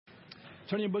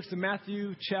Turn your books to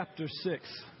Matthew chapter 6. I'm going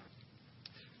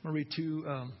to read two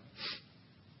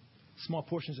small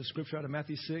portions of Scripture out of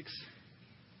Matthew 6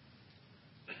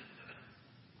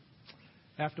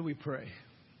 after we pray.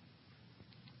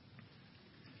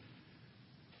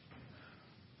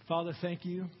 Father, thank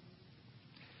you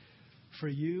for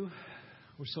you.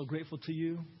 We're so grateful to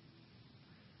you.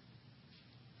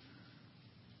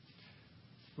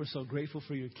 We're so grateful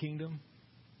for your kingdom.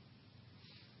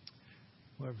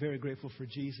 We're very grateful for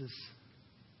Jesus.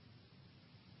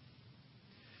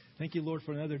 Thank you, Lord,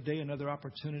 for another day, another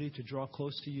opportunity to draw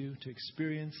close to you, to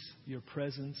experience your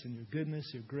presence and your goodness,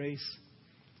 your grace.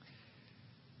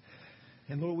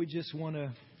 And Lord, we just want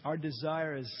to, our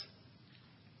desire is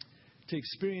to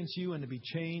experience you and to be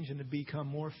changed and to become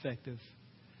more effective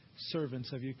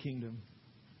servants of your kingdom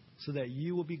so that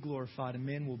you will be glorified and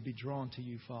men will be drawn to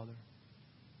you, Father.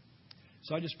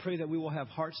 So I just pray that we will have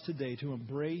hearts today to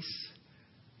embrace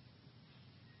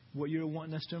what you're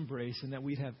wanting us to embrace and that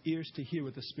we'd have ears to hear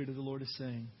what the Spirit of the Lord is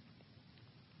saying.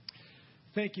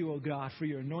 Thank you, O God, for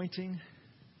your anointing,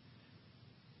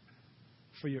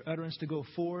 for your utterance to go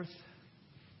forth,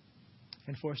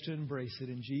 and for us to embrace it.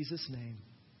 In Jesus' name,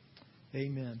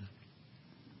 amen.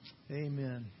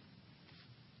 Amen.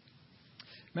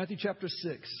 Matthew chapter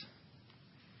 6.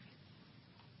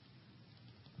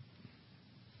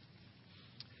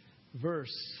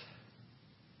 Verse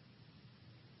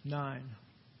 9.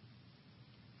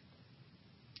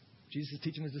 Jesus is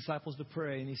teaching his disciples to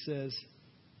pray, and he says,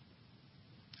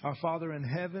 Our Father in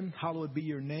heaven, hallowed be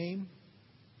your name.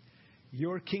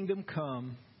 Your kingdom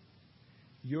come,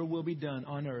 your will be done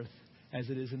on earth as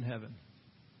it is in heaven.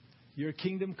 Your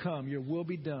kingdom come, your will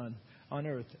be done on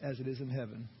earth as it is in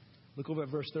heaven. Look over at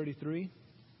verse 33.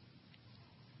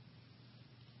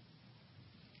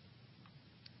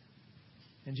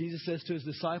 And Jesus says to his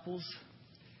disciples,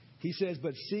 he says,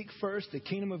 But seek first the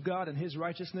kingdom of God and his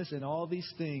righteousness, and all these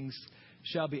things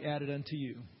shall be added unto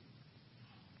you.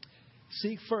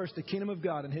 Seek first the kingdom of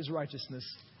God and his righteousness,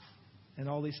 and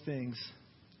all these things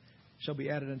shall be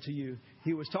added unto you.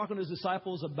 He was talking to his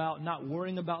disciples about not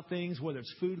worrying about things, whether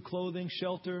it's food, clothing,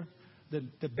 shelter,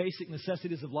 the basic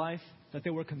necessities of life that they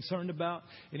were concerned about.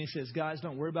 And he says, guys,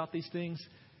 don't worry about these things.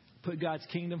 Put God's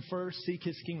kingdom first, seek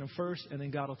his kingdom first, and then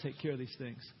God will take care of these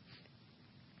things.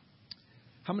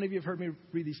 How many of you have heard me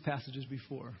read these passages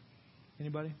before?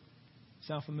 Anybody?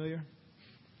 Sound familiar?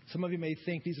 Some of you may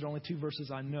think these are the only two verses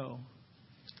I know.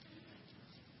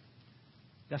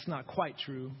 That's not quite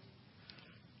true.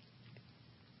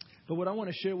 But what I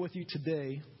want to share with you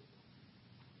today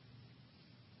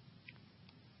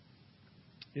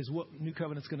is what New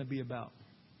Covenant's going to be about.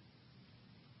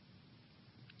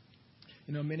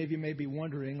 You know, many of you may be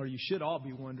wondering, or you should all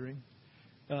be wondering,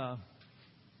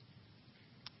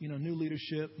 new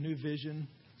leadership, new vision.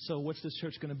 So what's this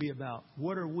church going to be about?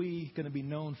 What are we going to be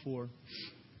known for?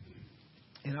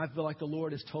 And I feel like the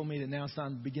Lord has told me that now it's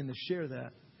time to begin to share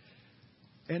that.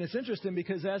 And it's interesting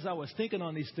because as I was thinking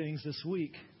on these things this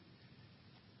week,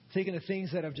 thinking of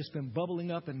things that have just been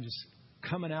bubbling up and just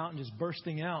coming out and just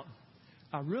bursting out,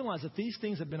 I realized that these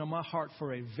things have been on my heart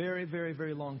for a very, very,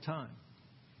 very long time.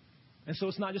 And so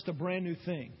it's not just a brand new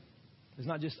thing. It's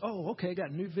not just, I got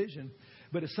a new vision.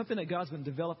 But it's something that God's been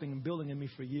developing and building in me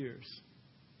for years.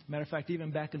 Matter of fact,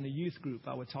 even back in the youth group,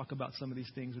 I would talk about some of these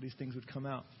things, or these things would come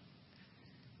out.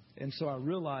 And so I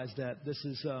realized that this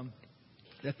is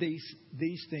that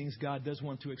these things God does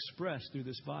want to express through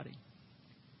this body.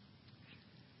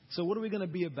 So what are we going to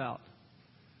be about?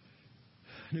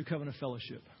 New Covenant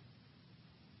Fellowship.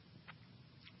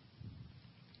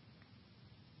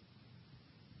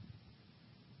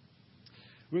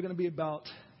 We're going to be about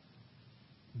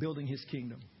building his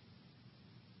kingdom.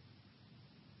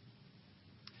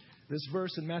 This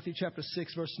verse in Matthew chapter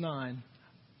 6, verse 9.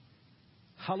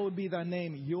 Hallowed be thy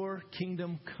name, your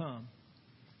kingdom come.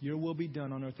 Your will be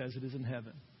done on earth as it is in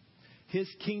heaven. His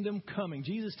kingdom coming.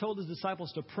 Jesus told his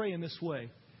disciples to pray in this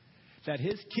way, that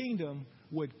his kingdom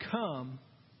would come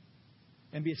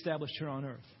and be established here on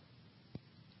earth.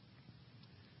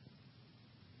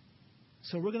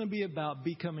 So we're going to be about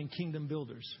becoming kingdom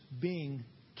builders, being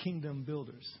kingdom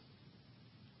builders.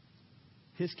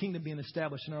 His kingdom being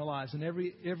established in our lives, in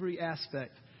every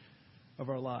aspect of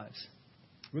our lives.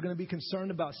 We're going to be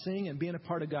concerned about seeing and being a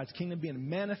part of God's kingdom, being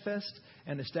manifest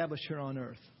and established here on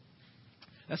earth.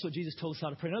 That's what Jesus told us how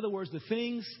to pray. In other words, the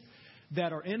things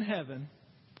that are in heaven,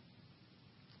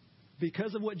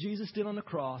 because of what Jesus did on the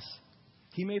cross,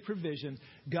 he made provision.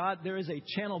 God, there is a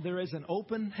channel, there is an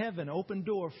open heaven, open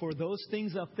door for those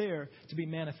things up there to be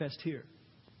manifest here.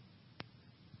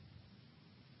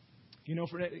 You know,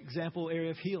 for example,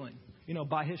 area of healing. You know,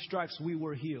 by his stripes we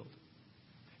were healed.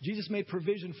 Jesus made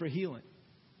provision for healing.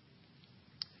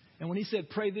 And when he said,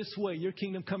 pray this way, your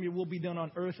kingdom come, your will be done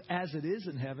on earth as it is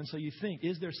in heaven. So you think,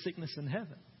 is there sickness in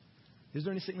heaven? Is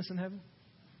there any sickness in heaven?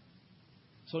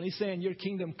 So when he's saying your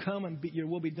kingdom come and your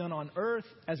will be done on earth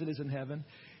as it is in heaven,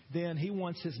 then he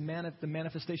wants the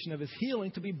manifestation of his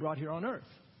healing to be brought here on earth.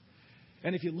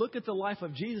 And if you look at the life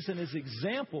of Jesus and his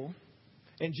example,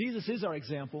 and Jesus is our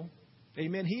example,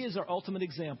 amen, he is our ultimate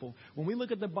example. When we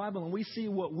look at the Bible and we see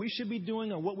what we should be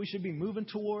doing and what we should be moving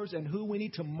towards and who we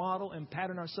need to model and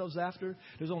pattern ourselves after,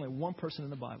 there's only one person in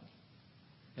the Bible,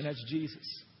 and that's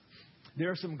Jesus. There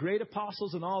are some great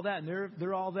apostles and all that, and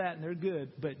they're all that, and they're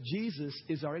good. But Jesus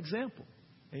is our example.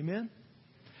 Amen?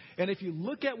 And if you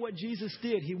look at what Jesus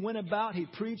did, he went about, he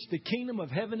preached, the kingdom of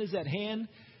heaven is at hand.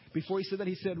 Before he said that,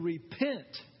 he said, repent,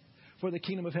 for the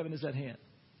kingdom of heaven is at hand.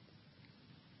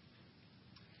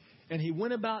 And he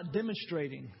went about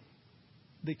demonstrating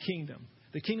the kingdom.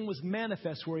 The kingdom was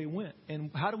manifest where he went.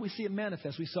 And how do we see it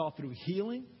manifest? We saw it through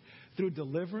healing, through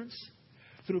deliverance,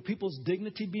 through people's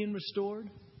dignity being restored,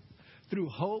 through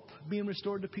hope being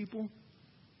restored to people.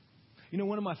 You know,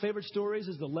 one of my favorite stories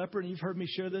is the leper, and you've heard me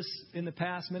share this in the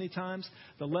past many times.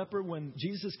 The leper, when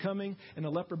Jesus is coming, and the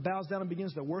leper bows down and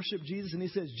begins to worship Jesus, and he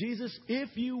says, Jesus, if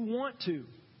you want to,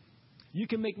 you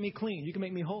can make me clean. You can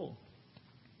make me whole.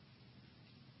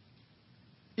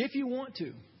 If you want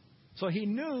to. So he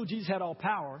knew Jesus had all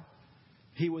power.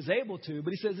 He was able to,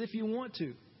 but he says, if you want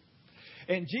to.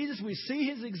 And Jesus, we see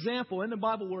his example in the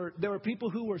Bible where there were people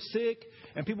who were sick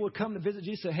and people would come to visit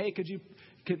Jesus and say, hey,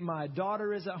 could my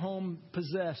daughter is at home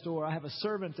possessed, or I have a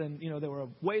servant, and, they were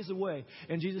ways away.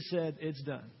 And Jesus said, it's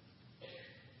done.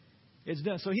 It's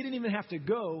done. So he didn't even have to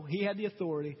go. He had the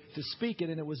authority to speak it,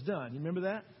 and it was done. You remember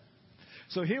that?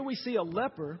 So here we see a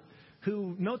leper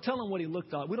who, no telling what he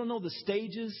looked like. We don't know the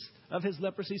stages of his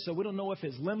leprosy, so we don't know if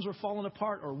his limbs were falling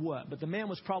apart or what. But the man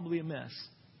was probably a mess.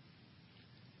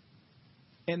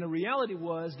 And the reality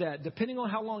was that depending on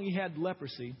how long he had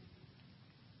leprosy,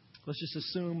 let's just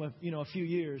assume a few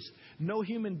years, no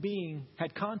human being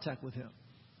had contact with him.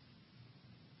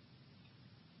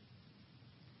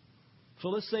 So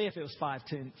let's say if it was 5,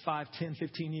 10,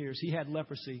 15 years, he had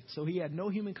leprosy. So he had no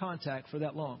human contact for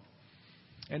that long.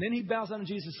 And then he bows down to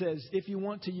Jesus and says, if you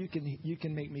want to, you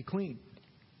can make me clean.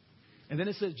 And then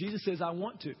it says, Jesus says, I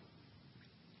want to.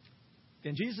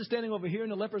 And Jesus is standing over here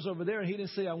and the leper's over there, and he didn't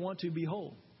say, I want to be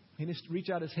whole. He didn't reach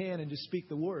out his hand and just speak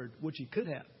the word, which he could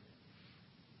have.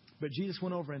 But Jesus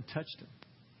went over and touched him.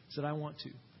 Said, I want to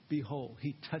be whole.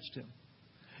 He touched him.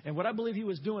 And what I believe he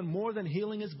was doing more than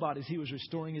healing his body is he was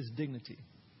restoring his dignity.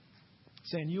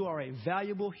 Saying, you are a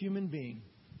valuable human being.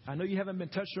 I know you haven't been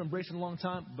touched or embraced in a long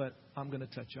time, but I'm going to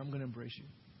touch you. I'm going to embrace you.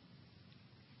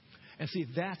 And see,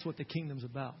 that's what the kingdom's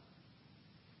about.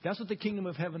 That's what the kingdom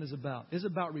of heaven is about. It's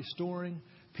about restoring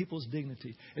people's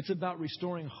dignity. It's about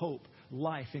restoring hope,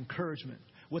 life, encouragement.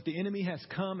 What the enemy has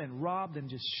come and robbed and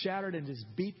just shattered and just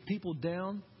beat people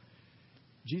down,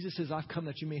 Jesus says, I've come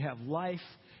that you may have life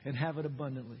and have it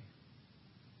abundantly.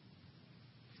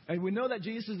 And we know that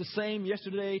Jesus is the same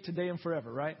yesterday, today, and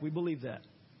forever, right? We believe that.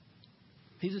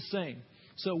 He's the same.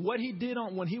 So what he did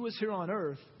when he was here on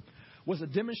earth was a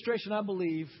demonstration, I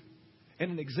believe,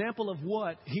 and an example of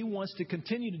what he wants to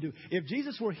continue to do. If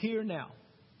Jesus were here now,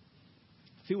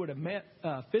 if he were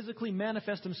to physically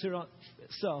manifest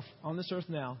himself on this earth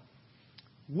now,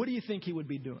 what do you think he would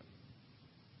be doing?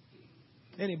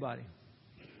 Anybody?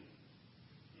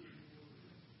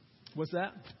 What's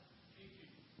that?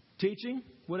 Teaching.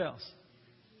 What else?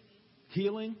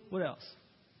 Healing. What else?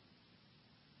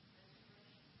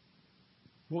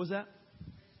 What was that?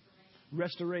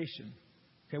 Restoration.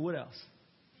 Okay, what else?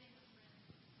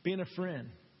 Being a friend.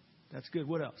 That's good.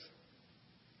 What else?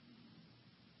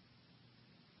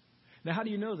 Now, how do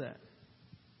you know that?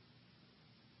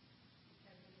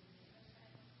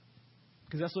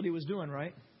 Because that's what he was doing,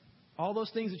 right? All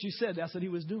those things that you said, that's what he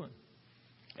was doing.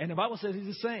 And the Bible says he's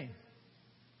the same.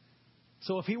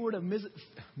 So if he were to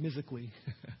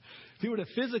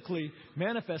physically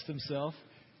manifest himself,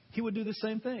 he would do the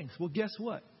same things. Well, guess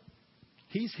what?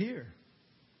 He's here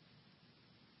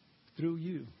through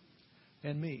you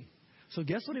and me. So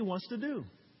guess what he wants to do?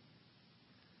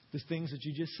 The things that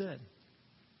you just said.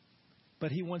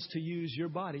 But he wants to use your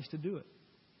bodies to do it.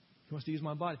 He wants to use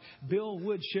my body. Bill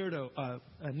Wood shared a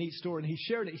neat story, and he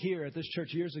shared it here at this church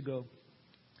years ago.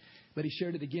 But he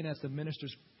shared it again at the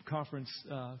ministers' conference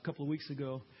a couple of weeks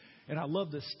ago. And I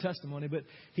love this testimony. But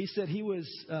he said he was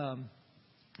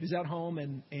at home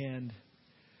and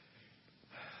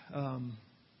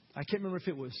I can't remember if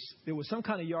it was some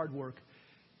kind of yard work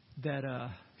that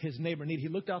his neighbor needed. He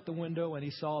looked out the window and he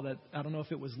saw that, I don't know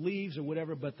if it was leaves or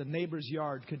whatever, but the neighbor's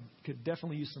yard could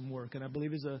definitely use some work. And I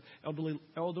believe there's an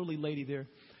elderly lady there.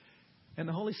 And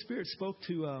the Holy Spirit spoke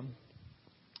to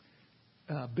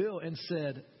Bill and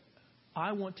said,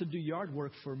 I want to do yard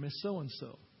work for Miss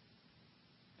So-and-so.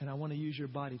 And I want to use your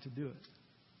body to do it.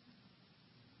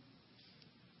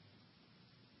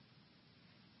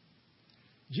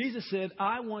 Jesus said,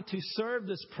 I want to serve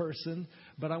this person,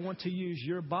 but I want to use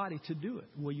your body to do it.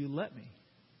 Will you let me?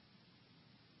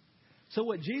 So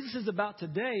what Jesus is about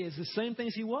today is the same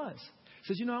things he was.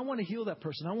 He says, I want to heal that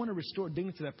person. I want to restore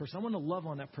dignity to that person. I want to love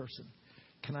on that person.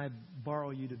 Can I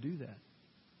borrow you to do that?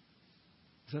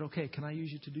 Is that okay? Can I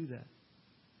use you to do that?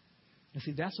 And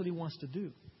see, that's what he wants to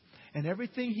do. And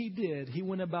everything he did, he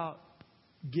went about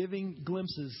giving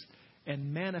glimpses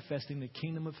and manifesting the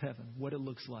kingdom of heaven, what it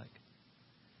looks like.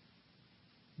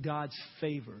 God's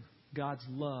favor, God's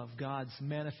love, God's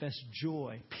manifest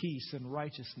joy, peace, and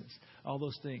righteousness. All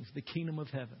those things. The kingdom of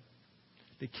heaven.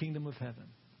 The kingdom of heaven.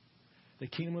 The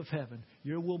kingdom of heaven.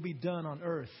 Your will be done on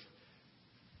earth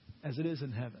as it is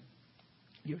in heaven.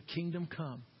 Your kingdom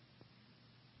come.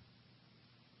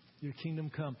 Your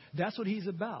kingdom come. That's what he's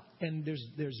about. And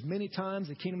there's many times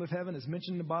the kingdom of heaven is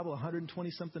mentioned in the Bible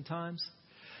 120-something times.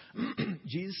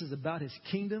 Jesus is about his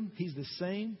kingdom. He's the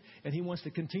same. And he wants to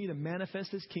continue to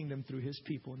manifest his kingdom through his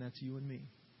people. And that's you and me.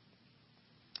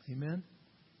 Amen.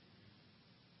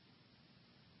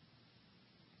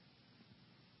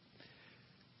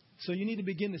 So you need to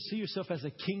begin to see yourself as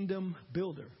a kingdom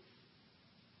builder.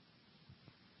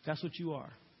 That's what you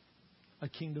are. A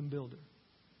kingdom builder.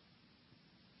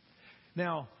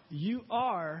 Now, you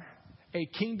are a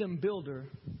kingdom builder,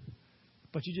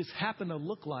 but you just happen to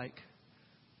look like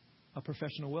a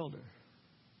professional welder.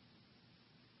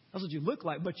 That's what you look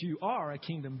like, but you are a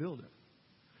kingdom builder.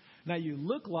 Now, you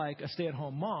look like a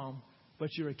stay-at-home mom, but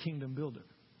you're a kingdom builder.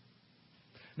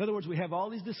 In other words, we have all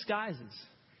these disguises.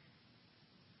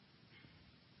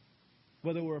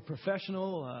 Whether we're a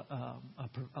professional,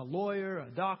 a lawyer, a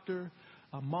doctor,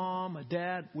 a mom, a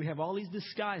dad, we have all these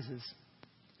disguises,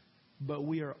 but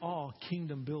we are all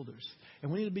kingdom builders.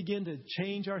 And we need to begin to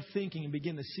change our thinking and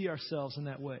begin to see ourselves in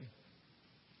that way.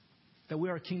 That we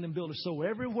are kingdom builders. So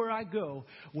everywhere I go,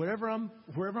 wherever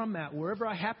I'm at, wherever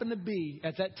I happen to be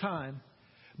at that time,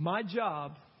 my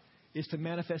job is to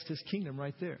manifest his kingdom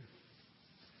right there.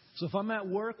 So if I'm at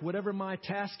work, whatever my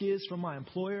task is from my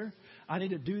employer, I need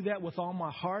to do that with all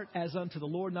my heart as unto the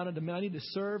Lord, not unto men. I need to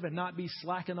serve and not be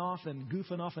slacking off and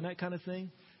goofing off and that kind of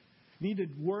thing. You need to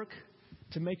work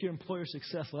to make your employer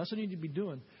successful. That's what you need to be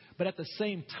doing. But at the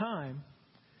same time,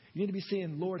 you need to be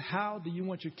saying, Lord, how do you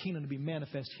want your kingdom to be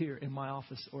manifest here in my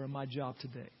office or in my job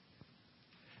today?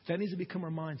 That needs to become our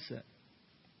mindset.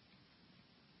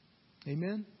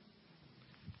 Amen?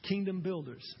 Kingdom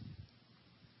builders.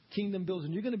 Kingdom builders.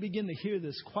 And you're going to begin to hear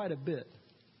this quite a bit.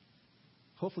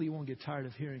 Hopefully you won't get tired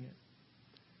of hearing it.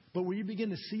 But where you begin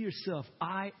to see yourself,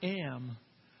 I am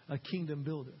a kingdom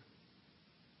builder.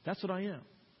 That's what I am.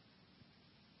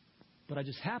 But I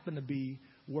just happen to be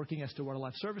working at Stillwater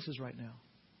Life Services right now.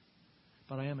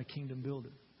 But I am a kingdom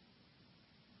builder.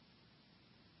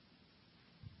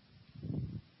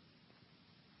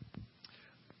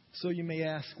 So you may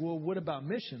ask, well, what about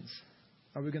missions?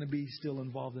 Are we going to be still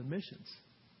involved in missions?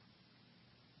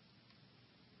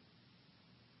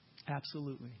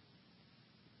 Absolutely.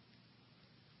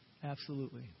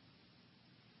 Absolutely.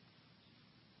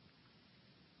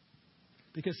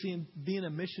 Because see, being a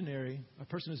missionary, a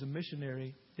person who's a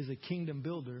missionary is a kingdom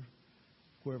builder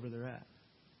wherever they're at.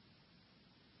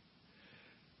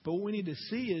 But what we need to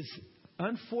see is,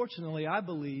 unfortunately, I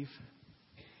believe,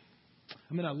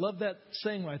 I love that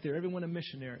saying right there, everyone a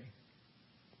missionary.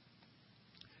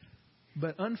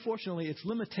 But unfortunately, its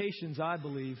limitations, I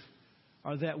believe,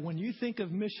 are that when you think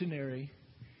of missionary,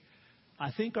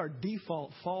 I think our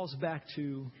default falls back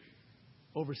to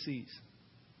overseas.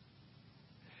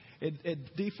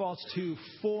 It defaults to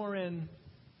foreign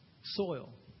soil.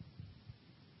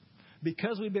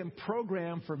 Because we've been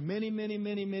programmed for many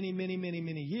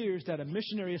years that a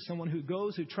missionary is someone who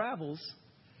goes, who travels,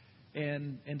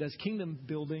 and does kingdom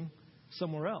building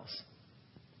somewhere else.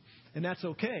 And that's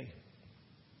okay.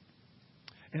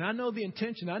 And I know the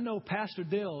intention. I know Pastor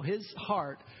Dale, his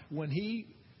heart, when he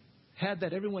had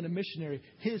that everyone a missionary,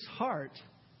 his heart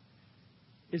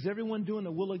is everyone doing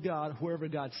the will of God wherever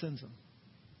God sends them.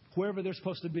 Wherever they're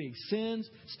supposed to be. Sins,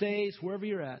 stays, wherever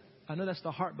you're at. I know that's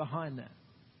the heart behind that.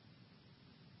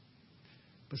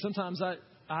 But sometimes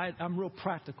I'm real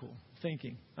practical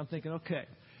thinking. I'm thinking, okay,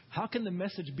 how can the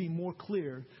message be more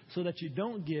clear so that you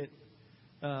don't get,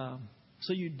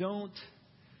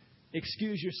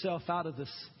 excuse yourself out of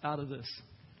this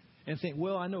and think,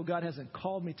 well, I know God hasn't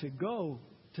called me to go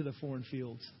to the foreign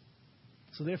fields,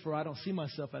 so therefore I don't see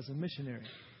myself as a missionary.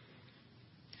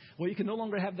 Well, you can no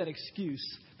longer have that excuse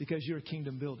because you're a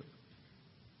kingdom builder.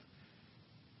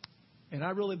 And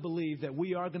I really believe that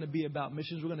we are going to be about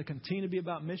missions. We're going to continue to be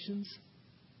about missions.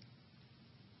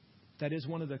 That is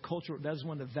one of the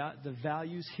the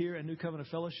values here at New Covenant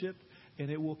Fellowship,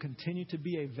 and it will continue to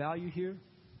be a value here.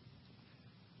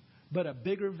 But a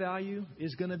bigger value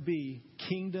is going to be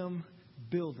kingdom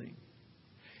building.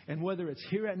 And whether it's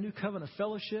here at New Covenant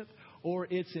Fellowship, or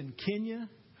it's in Kenya,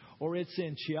 or it's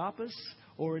in Chiapas,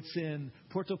 or it's in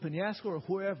Puerto Peñasco, or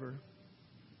wherever,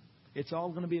 it's all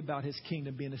going to be about His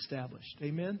kingdom being established.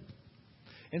 Amen?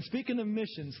 And speaking of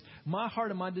missions, my heart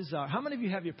and my desire. How many of you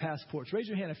have your passports? Raise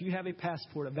your hand if you have a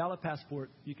passport, a valid passport.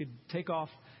 You could take off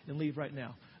and leave right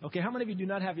now. Okay, how many of you do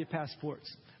not have your passports?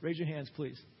 Raise your hands,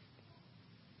 please.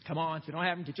 Come on, if you don't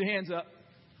have them, get your hands up.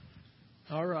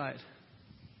 All right.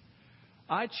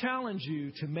 I challenge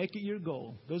you to make it your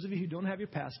goal. Those of you who don't have your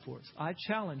passports, I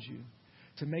challenge you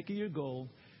to make it your goal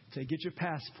to get your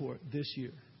passport this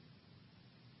year.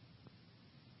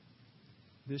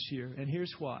 This year. And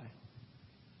here's why.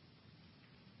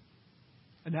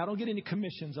 And I don't get any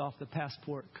commissions off the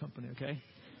passport company, okay?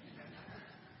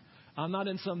 I'm not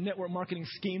in some network marketing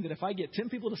scheme that if I get 10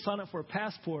 people to sign up for a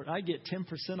passport, I get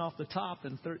 10% off the top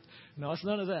and 30. No, it's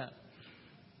none of that.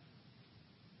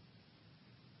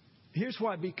 Here's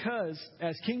why. Because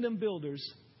as kingdom builders,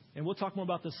 and we'll talk more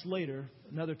about this later,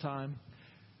 another time,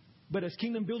 but as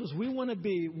kingdom builders, we want to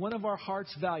be, one of our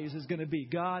heart's values is going to be,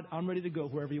 God, I'm ready to go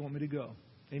wherever you want me to go.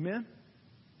 Amen?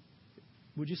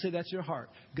 Would you say that's your heart?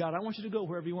 God, I want you to go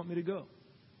wherever you want me to go.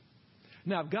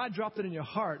 Now, if God dropped it in your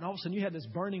heart and all of a sudden you had this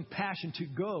burning passion to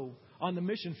go on the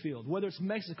mission field, whether it's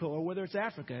Mexico or whether it's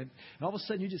Africa, and all of a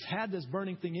sudden you just had this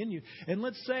burning thing in you, and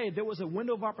let's say there was a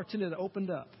window of opportunity that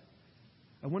opened up,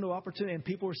 a window of opportunity, and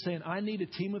people were saying, I need a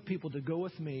team of people to go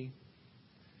with me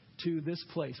to this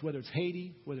place, whether it's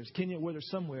Haiti, whether it's Kenya, whether it's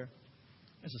somewhere.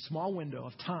 There's a small window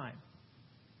of time.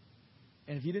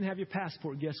 And if you didn't have your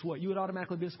passport, guess what? You would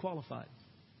automatically be disqualified.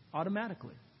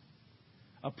 Automatically.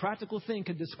 A practical thing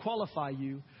could disqualify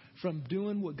you from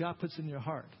doing what God puts in your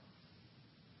heart.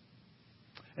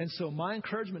 And so my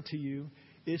encouragement to you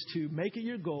is to make it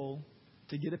your goal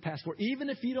to get a passport. Even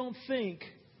if you don't think,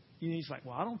 he's like,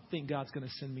 well, I don't think God's going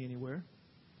to send me anywhere.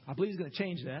 I believe He's going to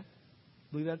change that.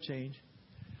 I believe that'll change.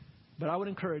 But I would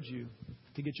encourage you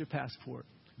to get your passport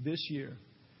this year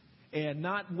and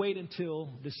not wait until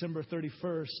December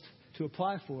 31st to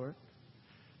apply for it,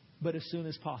 but as soon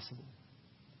as possible.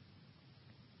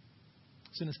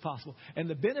 As soon as possible. And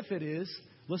the benefit is,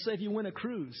 let's say if you win a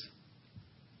cruise.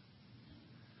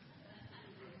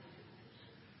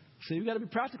 So you've got to be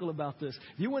practical about this.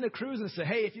 If you win a cruise and say,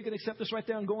 hey, if you can accept this right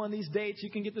there and go on these dates, you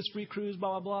can get this free cruise,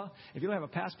 blah, blah, blah. If you don't have a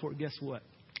passport, guess what?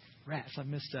 Rats, I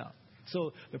missed out.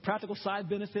 So the practical side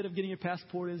benefit of getting your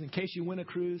passport is in case you win a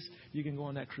cruise, you can go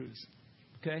on that cruise.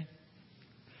 Okay?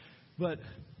 But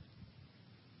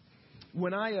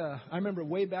when I remember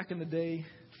way back in the day,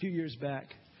 a few years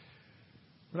back,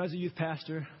 when I was a youth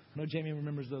pastor, I know Jamie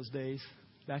remembers those days,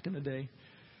 back in the day,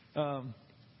 I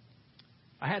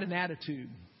had an attitude.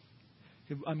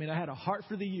 I had a heart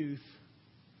for the youth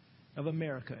of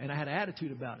America, and I had an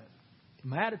attitude about it.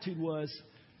 My attitude was,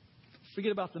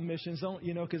 forget about the missions,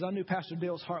 because I knew Pastor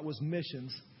Dale's heart was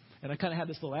missions, and I kind of had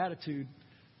this little attitude,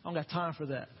 I don't got time for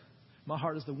that. My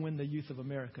heart is to win the youth of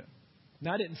America.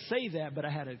 Now, I didn't say that, but I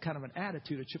had a kind of an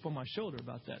attitude, a chip on my shoulder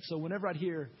about that. So whenever I'd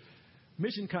hear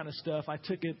mission kind of stuff, I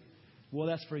took it, well,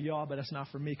 that's for y'all, but that's not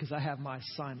for me because I have my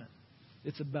assignment.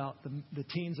 It's about the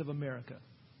teens of America.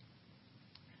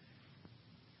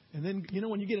 And then,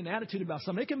 when you get an attitude about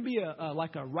something, it can be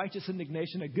like a righteous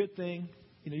indignation, a good thing.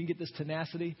 You can get this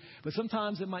tenacity, but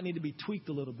sometimes it might need to be tweaked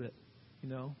a little bit.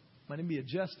 Might need to be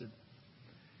adjusted.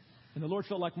 And the Lord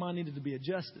felt like mine needed to be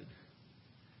adjusted.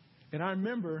 And I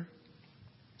remember,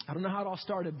 I don't know how it all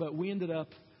started, but we ended up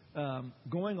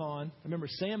going on. I remember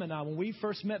Sam and I, when we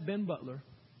first met Ben Butler,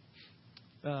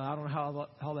 I don't know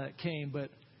how that came,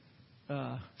 but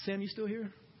Sam, you still here?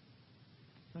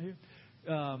 Not here?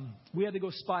 We had to go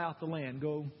spy out the land,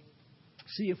 go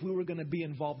see if we were going to be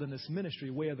involved in this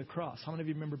ministry, Way of the Cross. How many of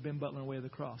you remember Ben Butler and Way of the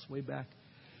Cross, way back?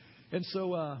 And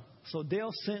so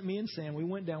Dale sent me and Sam. We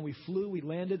went down, we flew, we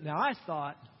landed. Now I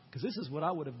thought, because this is what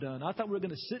I would have done, I thought we were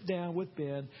going to sit down with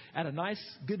Ben at a nice,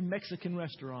 good Mexican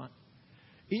restaurant,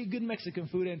 eat good Mexican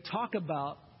food, and talk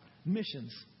about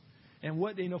missions. And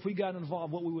what, if we got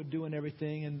involved, what we would do and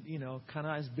everything, and, kind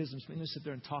of as businessmen, just sit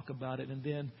there and talk about it, and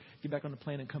then get back on the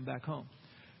plane and come back home.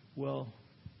 Well,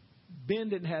 Ben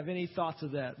didn't have any thoughts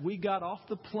of that. We got off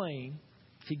the plane.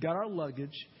 He got our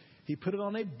luggage. He put it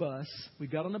on a bus. We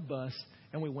got on a bus,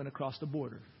 and we went across the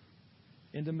border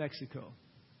into Mexico.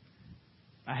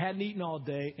 I hadn't eaten all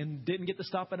day and didn't get to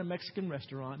stop at a Mexican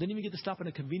restaurant. Didn't even get to stop at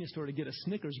a convenience store to get a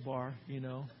Snickers bar,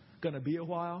 Going to be a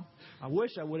while. I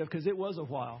wish I would have, because it was a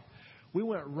while. We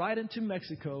went right into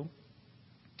Mexico,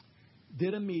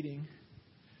 did a meeting,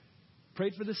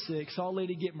 prayed for the sick, saw a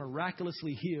lady get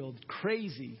miraculously healed.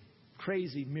 Crazy,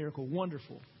 crazy miracle.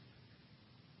 Wonderful.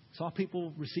 Saw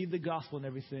people receive the gospel and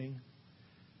everything.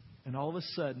 And all of a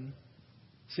sudden,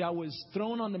 I was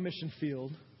thrown on the mission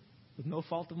field with no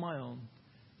fault of my own.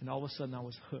 And all of a sudden, I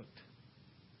was hooked.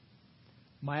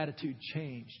 My attitude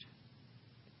changed.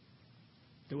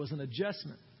 There was an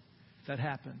adjustment that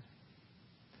happened.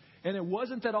 And it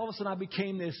wasn't that all of a sudden I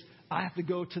became this, I have to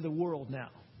go to the world now.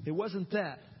 It wasn't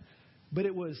that. But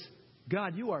it was,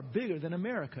 God, you are bigger than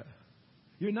America.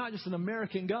 You're not just an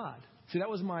American God. See, that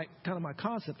was my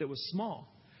concept. It was small.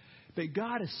 But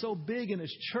God is so big and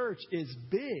His church is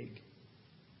big.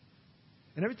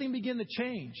 And everything began to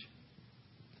change.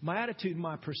 My attitude,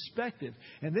 my perspective.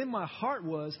 And then my heart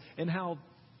was, and how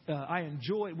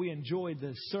we enjoyed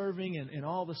the serving and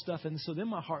all the stuff. And so then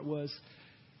my heart was,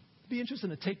 it'd be interesting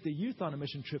to take the youth on a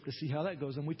mission trip to see how that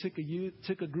goes. And we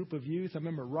took a group of youth. I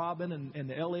remember Robin and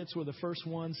the Elliots were the first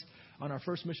ones on our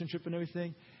first mission trip and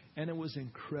everything. And it was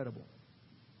incredible.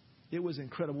 It was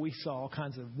incredible. We saw all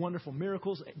kinds of wonderful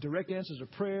miracles, direct answers to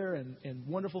prayer and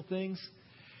wonderful things.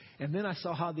 And then I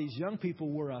saw how these young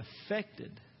people were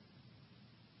affected.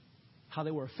 How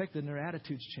they were affected and their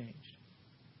attitudes changed.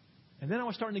 And then I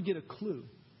was starting to get a clue.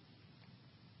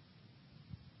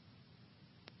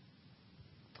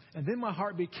 And then my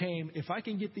heart became, if I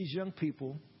can get these young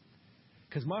people,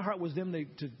 because my heart was them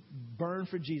to burn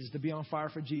for Jesus, to be on fire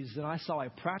for Jesus. And I saw a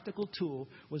practical tool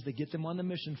was to get them on the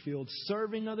mission field,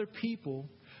 serving other people,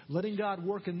 letting God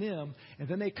work in them. And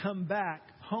then they come back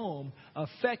home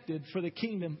affected for the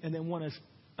kingdom and then want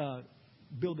to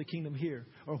build the kingdom here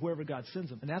or wherever God sends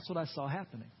them. And that's what I saw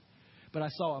happening. But I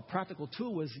saw a practical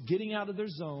tool was getting out of their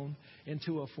zone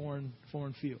into a foreign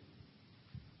field.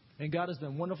 And God has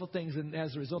done wonderful things. And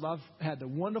as a result, I've had the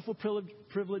wonderful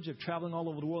privilege of traveling all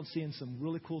over the world and seeing some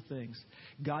really cool things.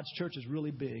 God's church is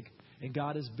really big. And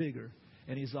God is bigger.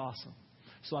 And He's awesome.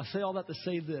 So I say all that to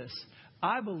say this.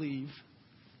 I believe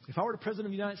if I were the President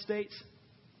of the United States,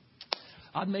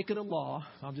 I'd make it a law.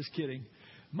 I'm just kidding.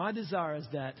 My desire is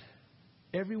that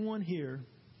everyone here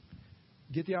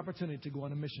get the opportunity to go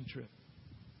on a mission trip.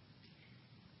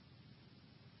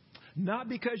 Not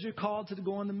because you're called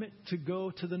to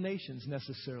go to the nations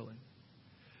necessarily,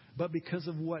 but because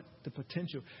of what the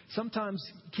potential. Sometimes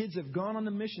kids have gone on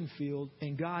the mission field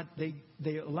and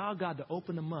they allow God to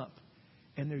open them up,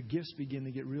 and their gifts begin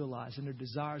to get realized, and their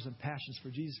desires and passions for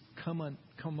Jesus come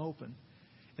open,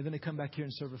 and then they come back here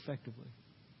and serve effectively.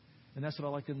 And that's what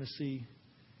I like them to see,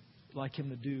 like Him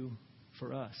to do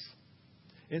for us.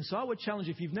 And so I would challenge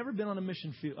you, if you've never been on a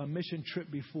mission trip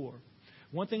before,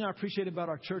 one thing I appreciate about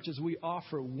our church is we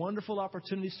offer wonderful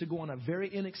opportunities to go on a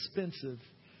very inexpensive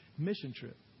mission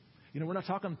trip. We're not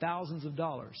talking thousands of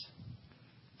dollars.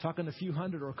 We're talking a few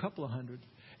hundred or a couple of hundred.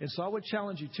 And so I would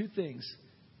challenge you two things: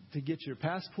 to get your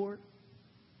passport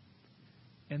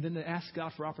and then to ask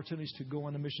God for opportunities to go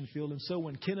on the mission field. And so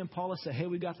when Ken and Paula say, hey,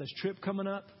 we got this trip coming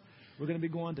up, we're going to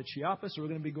be going to Chiapas, or we're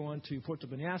going to be going to Puerto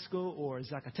Peñasco or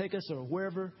Zacatecas or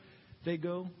wherever they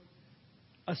go,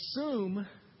 assume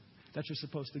that you're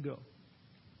supposed to go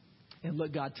and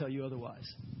let God tell you otherwise.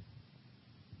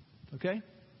 Okay?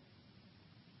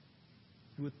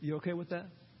 You okay with that?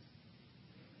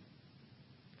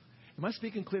 Am I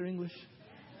speaking clear English?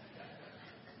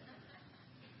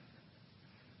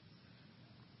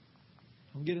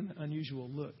 I'm getting an unusual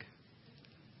look.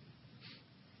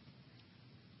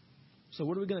 So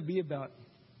what are we going to be about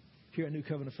here at New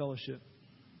Covenant Fellowship?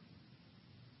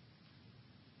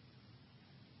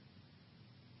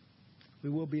 We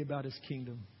will be about His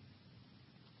kingdom.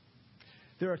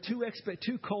 There are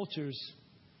two cultures.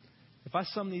 If I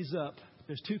sum these up,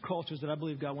 there's two cultures that I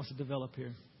believe God wants to develop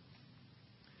here.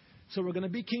 So we're going to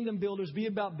be kingdom builders, be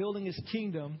about building His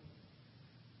kingdom.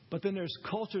 But then there's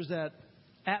cultures,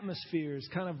 atmospheres,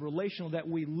 kind of relational, that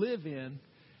we live in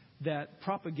that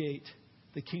propagate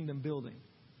the kingdom building.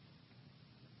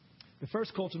 The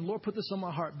first culture, and the Lord put this on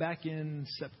my heart back in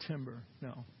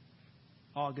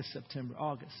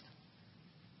August.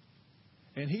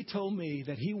 And He told me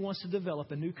that He wants to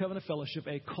develop a New Covenant Fellowship,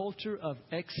 a culture of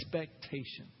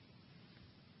expectation.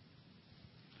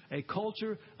 A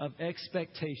culture of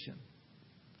expectation.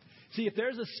 See, if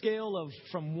there's a scale of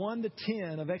from 1 to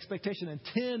 10 of expectation, and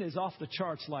 10 is off the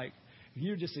charts, like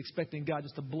You're just expecting God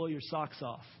just to blow your socks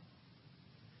off.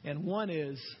 And one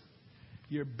is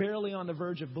you're barely on the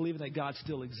verge of believing that God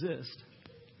still exists.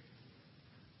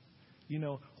 You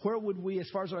know, where would we, as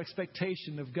far as our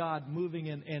expectation of God moving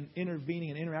and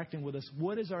intervening and interacting with us,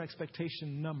 what is our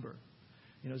expectation number?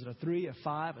 You know, is it a 3, a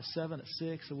 5, a 7, a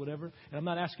 6, or whatever? And I'm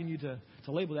not asking you to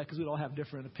label that because we all have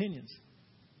different opinions.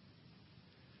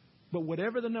 But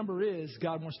whatever the number is,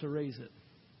 God wants to raise it.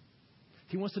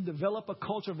 He wants to develop a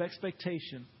culture of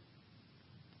expectation.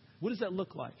 What does that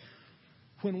look like?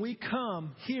 When we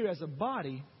come here as a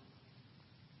body,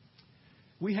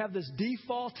 we have this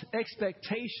default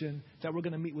expectation that we're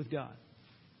going to meet with God.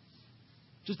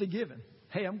 Just a given.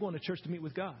 Hey, I'm going to church to meet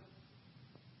with God.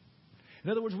 In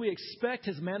other words, we expect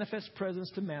His manifest presence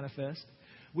to manifest.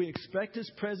 We expect His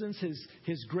presence,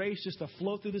 His grace just to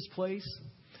flow through this place.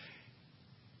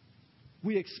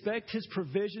 We expect His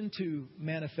provision to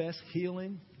manifest,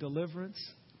 healing, deliverance,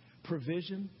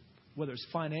 provision, whether it's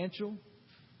financial,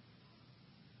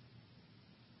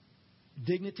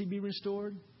 dignity be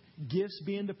restored, gifts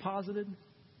being deposited.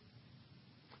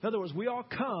 In other words, we all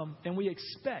come and we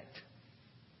expect.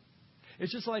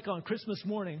 It's just like on Christmas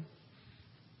morning,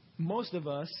 most of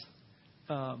us,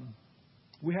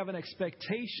 we have an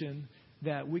expectation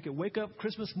that we could wake up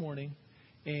Christmas morning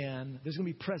and there's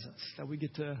going to be presents that we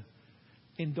get to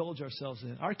indulge ourselves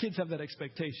in. Our kids have that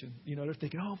expectation. You know, they're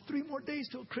thinking, 3 more days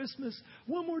till Christmas,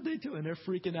 1 more day till, and they're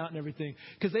freaking out and everything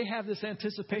because they have this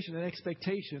anticipation and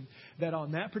expectation that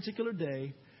on that particular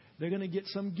day, they're going to get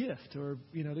some gift or,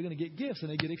 you know, they're going to get gifts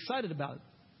and they get excited about it.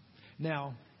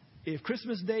 Now, if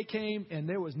Christmas Day came and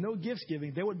there was no gifts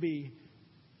giving, they would be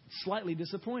slightly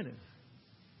disappointed.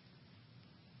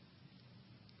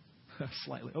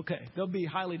 Slightly. Okay. They'll be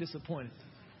highly disappointed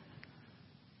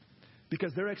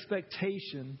because their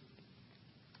expectation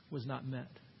was not met.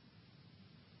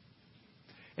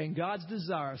 And God's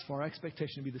desire is for our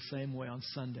expectation to be the same way on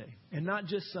Sunday. And not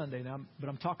just Sunday now, but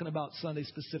I'm talking about Sunday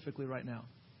specifically right now.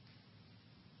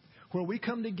 Where we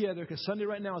come together, because Sunday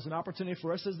right now is an opportunity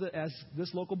for us as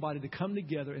this local body to come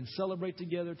together and celebrate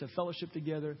together, to fellowship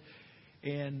together,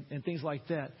 and things like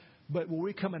that. But when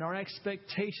we come in, our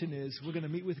expectation is we're going to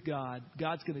meet with God.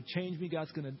 God's going to change me.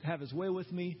 God's going to have His way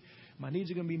with me. My needs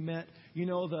are going to be met. You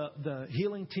know, the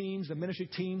healing teams, the ministry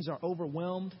teams are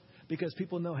overwhelmed because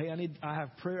people know, hey, I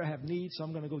have prayer, I have needs, so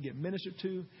I'm going to go get ministered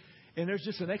to. And there's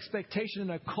just an expectation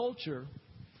and a culture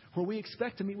where we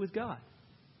expect to meet with God.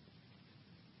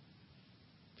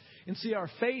 And see, our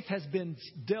faith has been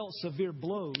dealt severe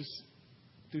blows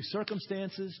through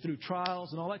circumstances, through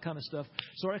trials, and all that kind of stuff.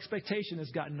 So our expectation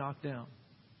has gotten knocked down.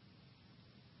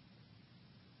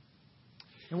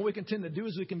 And what we can tend to do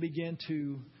is we can begin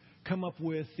to come up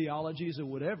with theologies or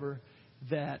whatever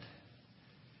that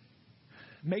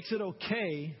makes it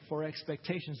okay for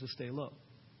expectations to stay low.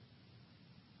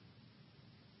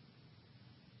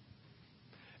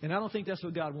 And I don't think that's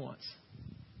what God wants.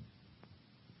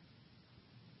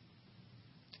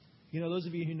 You know, those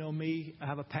of you who know me, I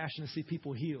have a passion to see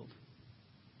people healed.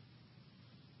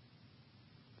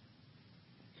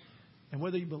 And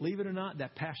whether you believe it or not,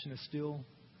 that passion is still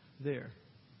there.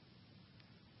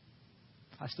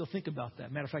 I still think about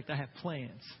that. Matter of fact, I have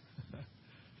plans.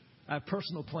 I have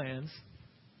personal plans.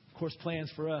 Of course,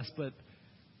 plans for us. But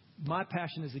my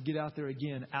passion is to get out there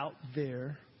again, out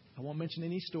there. I won't mention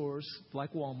any stores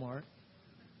like Walmart.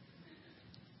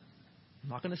 I'm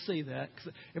not going to say that.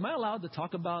 Am I allowed to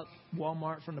talk about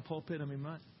Walmart from the pulpit? I mean,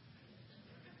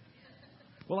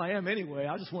 well, I am anyway.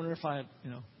 I just wonder if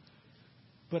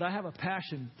But I have a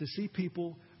passion to see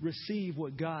people receive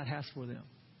what God has for them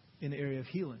in the area of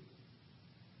healing.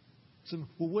 So,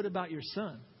 well, what about your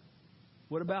son?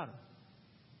 What about him?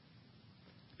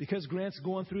 Because Grant's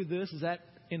going through this, does that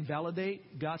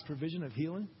invalidate God's provision of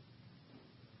healing?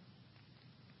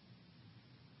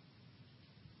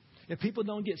 If people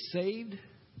don't get saved,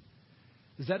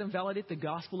 does that invalidate the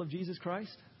gospel of Jesus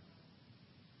Christ?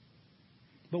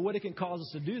 But what it can cause us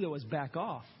to do, though, is back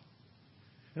off.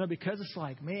 You know, because it's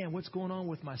like, man, what's going on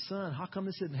with my son? How come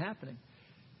this isn't happening?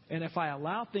 And if I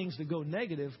allow things to go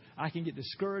negative, I can get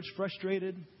discouraged,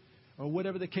 frustrated, or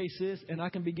whatever the case is, and I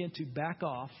can begin to back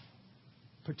off,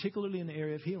 particularly in the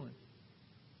area of healing.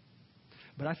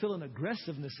 But I feel an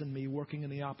aggressiveness in me working in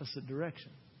the opposite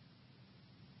direction,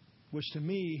 which to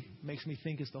me makes me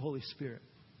think it's the Holy Spirit.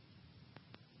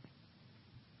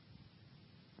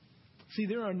 See,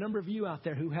 there are a number of you out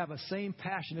there who have a same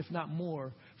passion, if not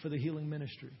more, for the healing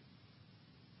ministry.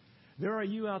 There are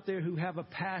you out there who have a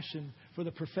passion for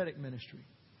the prophetic ministry.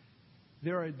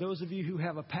 There are those of you who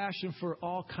have a passion for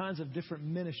all kinds of different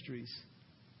ministries.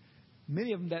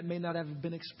 Many of them that may not have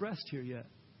been expressed here yet.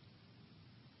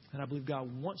 And I believe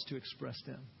God wants to express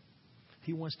them.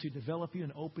 He wants to develop you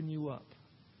and open you up.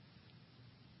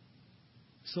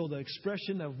 So the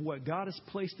expression of what God has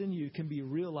placed in you can be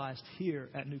realized here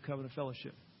at New Covenant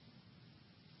Fellowship.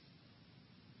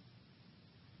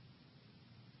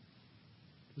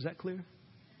 Was that clear?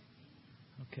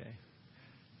 Okay.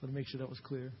 Let me make sure that was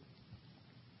clear.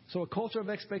 So a culture of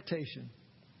expectation.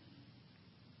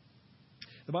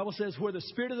 The Bible says, where the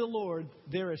Spirit of the Lord,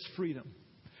 there is freedom.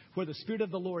 Where the Spirit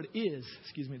of the Lord is,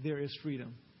 there is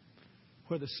freedom.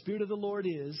 Where the Spirit of the Lord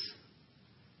is.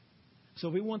 So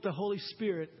if we want the Holy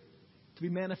Spirit to be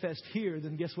manifest here,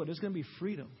 then guess what? There's going to be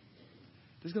freedom.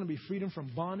 There's going to be freedom from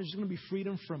bondage. There's going to be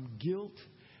freedom from guilt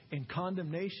and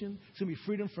condemnation. There's going to be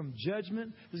freedom from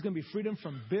judgment. There's going to be freedom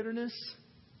from bitterness,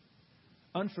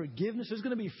 unforgiveness. There's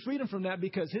going to be freedom from that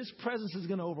because His presence is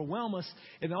going to overwhelm us.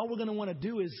 And all we're going to want to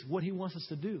do is what He wants us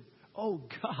to do. Oh,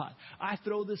 God, I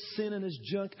throw this sin and this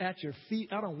junk at your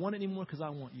feet. I don't want it anymore because I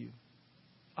want you.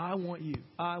 I want you.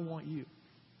 I want you.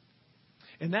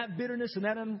 And that bitterness and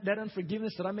that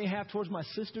unforgiveness that I may have towards my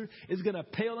sister is going to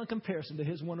pale in comparison to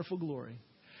His wonderful glory.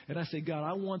 And I say, God,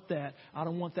 I want that. I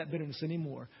don't want that bitterness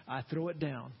anymore. I throw it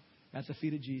down at the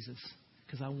feet of Jesus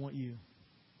because I want you.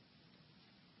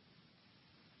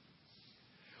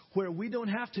 Where we don't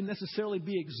have to necessarily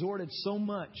be exhorted so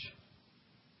much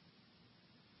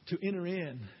to enter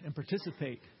in and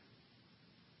participate.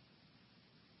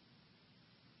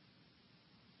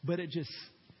 But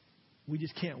we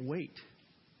just can't wait.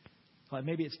 Like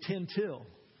maybe it's 10 till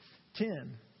 10.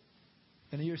 And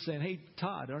then you're saying, hey,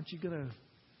 Todd, aren't you going to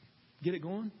get it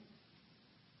going?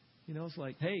 You know, it's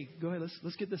like, hey, go ahead.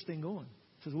 Let's get this thing going.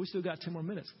 It says, we still got 10 more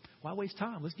minutes. Why waste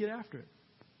time? Let's get after it.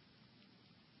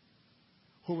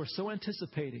 Where we're so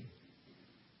anticipating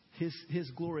His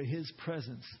glory, His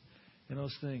presence, and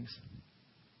those things.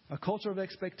 A culture of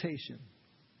expectation.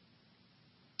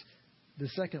 The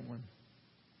second one.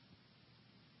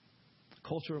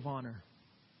 Culture of honor.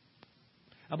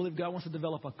 I believe God wants to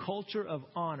develop a culture of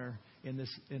honor in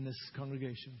this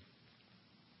congregation.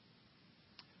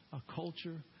 A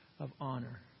culture of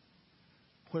honor.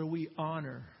 Where we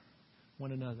honor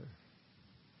one another.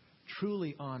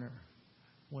 Truly honor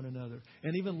one another.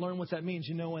 And even learn what that means.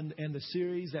 You know, in the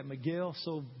series that Miguel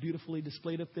so beautifully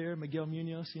displayed up there, Miguel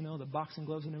Munoz, you know, the boxing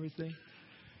gloves and everything.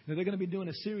 You know, they're going to be doing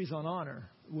a series on honor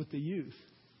with the youth.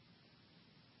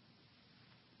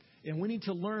 And we need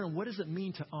to learn, what does it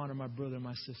mean to honor my brother and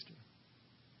my sister?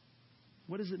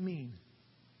 What does it mean?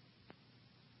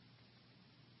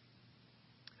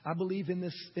 I believe in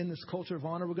this culture of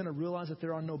honor, we're going to realize that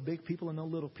there are no big people and no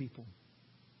little people.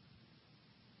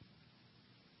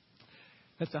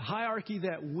 That the hierarchy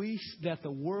that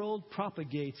the world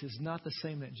propagates is not the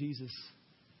same that Jesus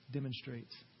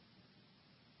demonstrates.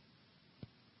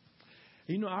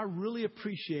 You know, I really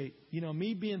appreciate, you know,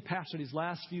 me being pastor these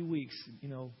last few weeks, you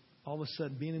know, all of a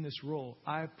sudden being in this role.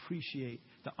 I appreciate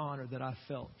the honor that I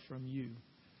felt from you,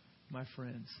 my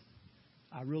friends.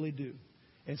 I really do.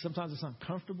 And sometimes it's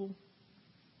uncomfortable.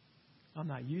 I'm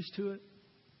not used to it.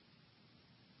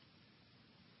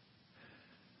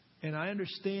 And I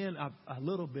understand a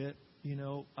little bit, you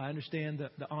know, I understand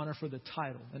the honor for the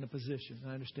title and the position.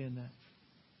 I understand that.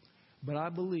 But I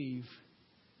believe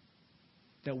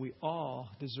that we all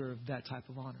deserve that type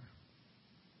of honor.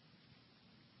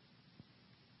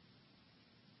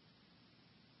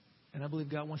 And I believe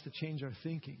God wants to change our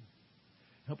thinking.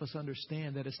 Help us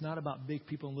understand that it's not about big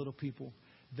people and little people.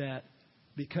 That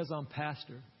because I'm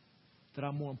pastor, that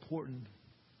I'm more important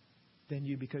than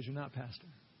you because you're not pastor.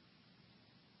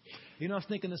 You know, I was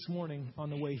thinking this morning on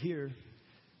the way here,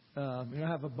 you know, I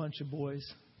have a bunch of boys.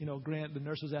 You know, Grant, the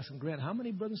nurse was asking Grant, how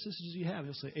many brothers and sisters do you have?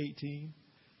 He'll say 18.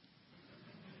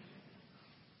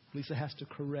 Lisa has to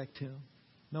correct him.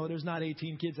 No, there's not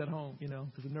 18 kids at home, you know,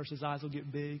 because the nurse's eyes will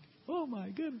get big. Oh, my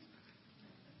goodness.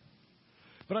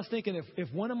 But I was thinking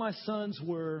if one of my sons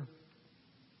were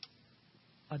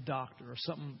a doctor or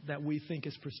something that we think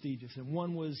is prestigious, and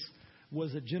one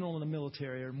was a general in the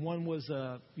military, and one was,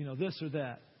 you know, this or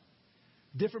that.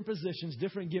 Different positions,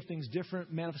 different giftings,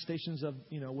 different manifestations of,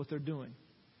 you know, what they're doing.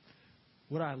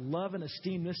 Would I love and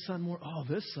esteem this son more? Oh,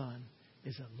 this son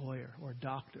is a lawyer or a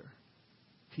doctor.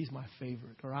 He's my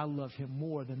favorite. Or I love him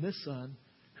more than this son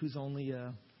who's only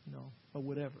you know, a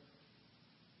whatever.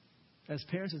 As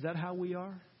parents, is that how we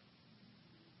are?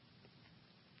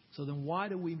 So then why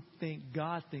do we think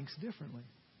God thinks differently?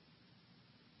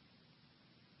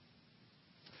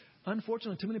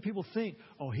 Unfortunately, too many people think,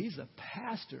 oh, he's a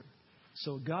pastor,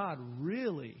 so God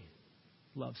really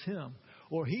loves him.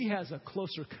 Or he has a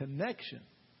closer connection.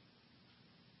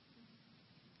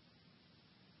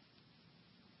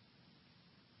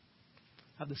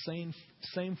 have the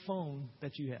same phone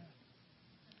that you have.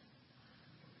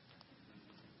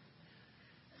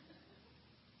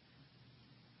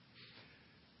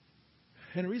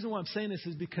 And the reason why I'm saying this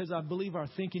is because I believe our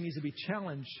thinking needs to be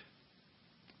challenged.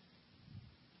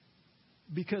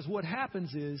 Because what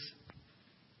happens is,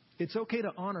 it's okay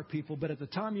to honor people, but at the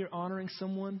time you're honoring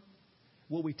someone,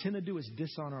 what we tend to do is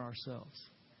dishonor ourselves.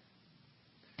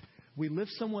 We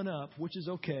lift someone up, which is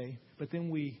okay, but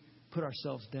then we put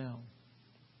ourselves down.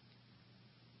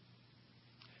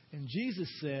 And Jesus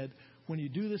said, when you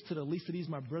do this to the least of these,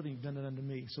 my brethren, you've done it unto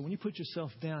me. So when you put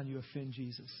yourself down, you offend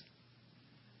Jesus.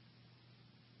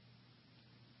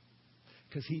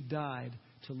 Because He died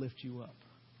to lift you up.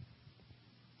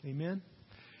 Amen?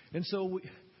 And so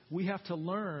we have to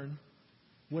learn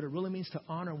what it really means to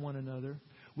honor one another.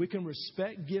 We can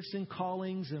respect gifts and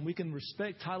callings, and we can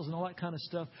respect titles and all that kind of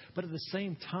stuff. But at the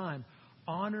same time,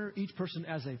 honor each person,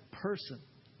 as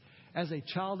a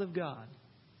child of God,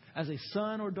 as a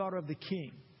son or daughter of the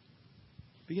King.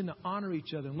 Begin to honor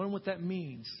each other and learn what that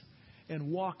means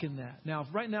and walk in that. Now,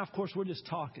 right now, of course, we're just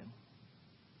talking.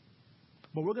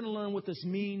 But we're going to learn what this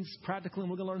means practically,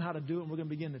 and we're going to learn how to do it, and we're going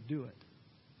to begin to do it.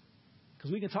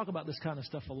 Because we can talk about this kind of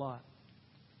stuff a lot.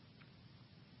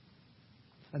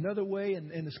 Another way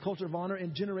in this culture of honor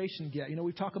and generation gap.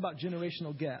 We talk about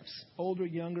generational gaps. Older,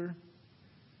 younger.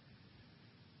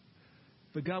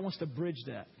 But God wants to bridge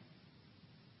that.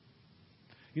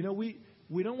 We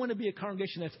don't want to be a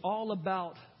congregation that's all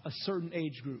about a certain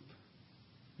age group.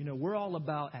 We're all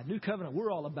about, at New Covenant, we're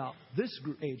all about this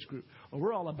age group. Or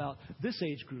we're all about this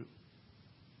age group.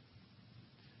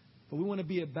 But we want to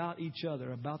be about each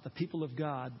other, about the people of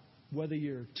God. Whether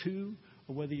you're 2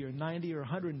 or whether you're 90 or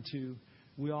 102,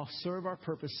 we all serve our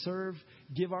purpose,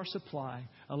 give our supply,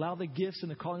 allow the gifts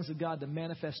and the callings of God to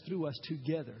manifest through us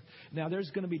together. Now, there's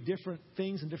going to be different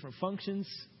things and different functions,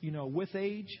 with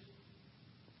age.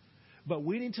 But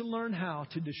we need to learn how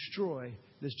to destroy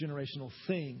this generational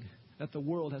thing that the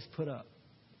world has put up.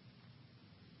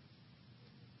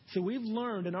 So we've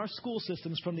learned in our school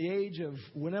systems from the age of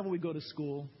whenever we go to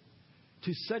school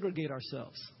to segregate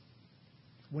ourselves.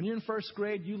 When you're in first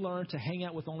grade, you learn to hang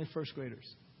out with only first graders.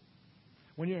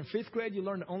 When you're in fifth grade, you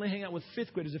learn to only hang out with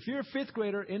fifth graders. If you're a fifth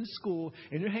grader in school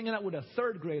and you're hanging out with a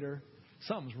third grader,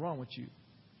 something's wrong with you.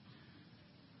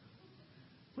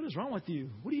 What is wrong with you?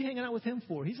 What are you hanging out with him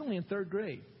for? He's only in third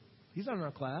grade. He's not in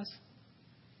our class.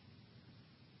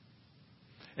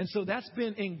 And so that's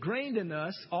been ingrained in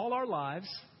us all our lives.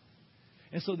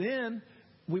 And so then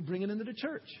we bring it into the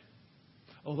church.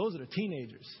 Oh, those are the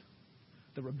teenagers.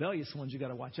 The rebellious ones you got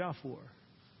to watch out for.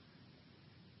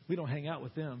 We don't hang out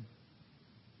with them.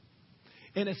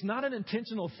 And it's not an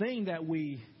intentional thing that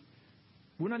we're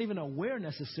not even aware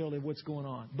necessarily of what's going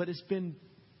on. But it's been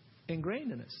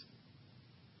ingrained in us.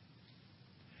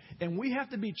 And we have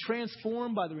to be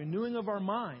transformed by the renewing of our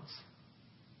minds.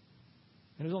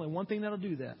 And there's only one thing that'll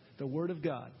do that. The Word of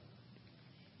God.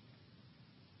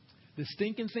 The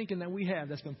stinking thinking that we have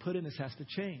that's been put in us has to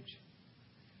change.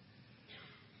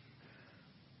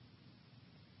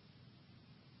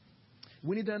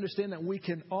 We need to understand that we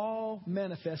can all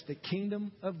manifest the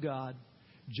kingdom of God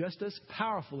just as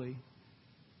powerfully,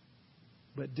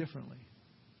 but differently.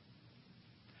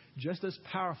 Just as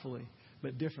powerfully,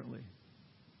 but differently.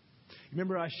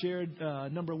 Remember I shared a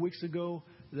number of weeks ago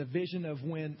the vision of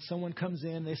when someone comes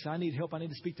in, they say, I need help, I need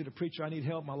to speak to the preacher, I need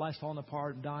help, my life's falling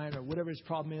apart and dying, or whatever his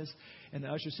problem is. And the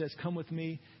usher says, come with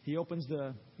me. He opens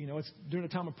it's during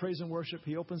the time of praise and worship,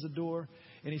 he opens the door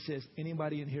and he says,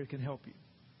 anybody in here can help you.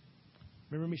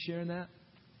 Remember me sharing that?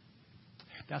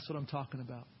 That's what I'm talking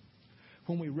about.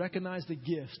 When we recognize the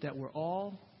gifts, that we're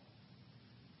all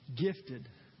gifted.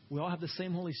 We all have the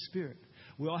same Holy Spirit.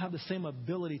 We all have the same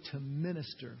ability to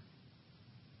minister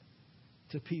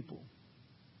to people.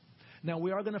 Now,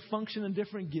 we are going to function in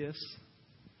different gifts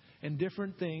and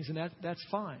different things, and that's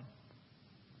fine.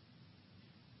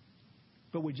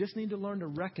 But we just need to learn to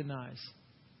recognize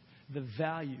the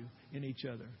value in each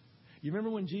other. You remember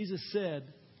when Jesus said,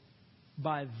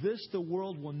 by this the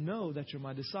world will know that you're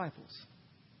my disciples.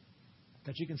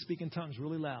 That you can speak in tongues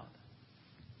really loud.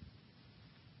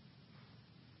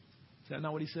 Is that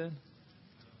not what he said?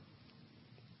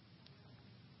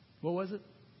 What was it?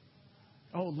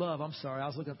 Oh, love. I'm sorry. I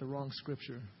was looking at the wrong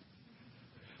scripture.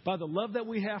 By the love that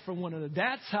we have for one another.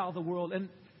 That's how the world... And,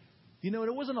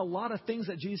 there wasn't a lot of things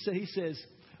that Jesus said. He says,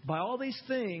 by all these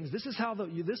things, this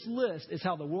list is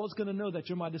how the world's going to know that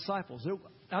you're my disciples.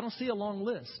 I don't see a long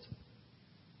list.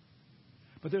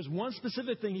 But there's one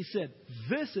specific thing he said.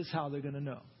 This is how they're going to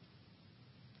know.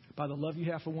 By the love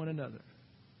you have for one another.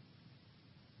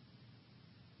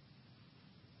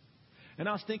 And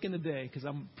I was thinking today, because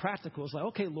I'm practical, it's like,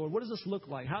 okay, Lord, what does this look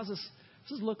like? What's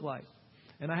this look like?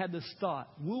 And I had this thought.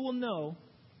 I will know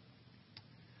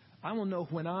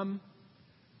when I'm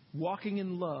walking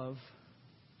in love,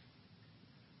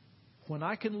 when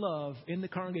I can love in the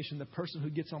congregation the person who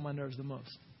gets on my nerves the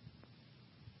most.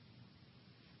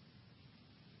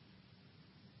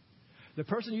 The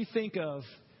person you think of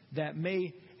that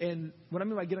may, and what I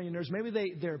mean by get on your nerves, maybe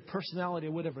their personality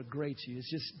or whatever grates you.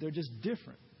 They're just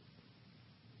different.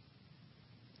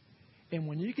 And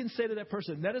when you can say to that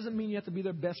person, that doesn't mean you have to be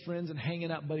their best friends and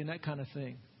hanging out, buddy, and that kind of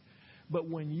thing. But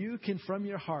when you can, from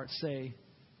your heart, say,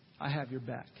 I have your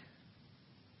back.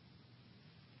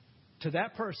 To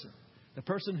that person, the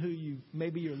person who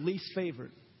maybe your least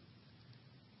favorite,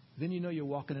 then you know you're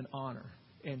walking in honor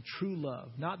and true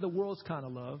love. Not the world's kind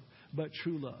of love, but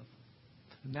true love.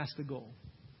 And that's the goal.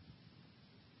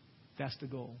 That's the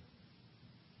goal.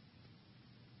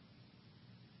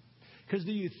 Because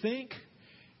do you think,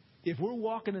 if we're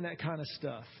walking in that kind of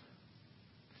stuff,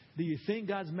 do you think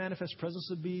God's manifest presence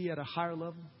would be at a higher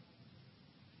level?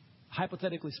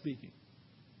 Hypothetically speaking.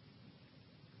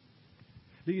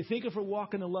 Do you think if we're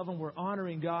walking in love and we're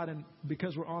honoring God and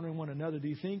because we're honoring one another, do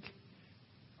you think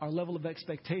our level of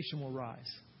expectation will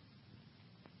rise?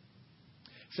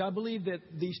 So I believe that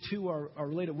these two are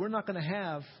related. We're not going to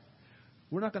have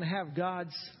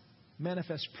God's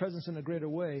manifest presence in a greater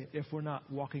way if we're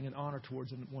not walking in honor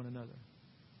towards one another.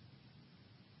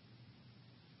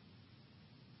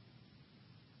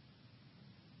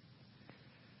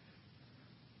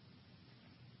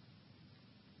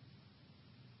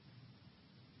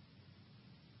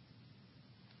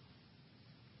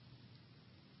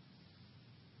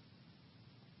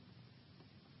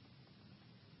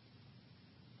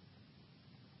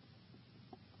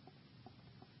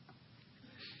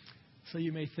 So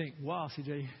you may think, wow,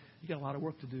 CJ, you got a lot of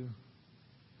work to do.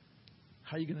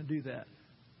 How are you going to do that?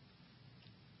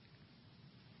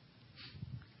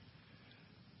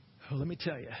 Well, let me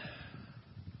tell you.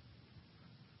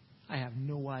 I have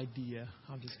no idea.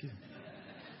 I'm just kidding.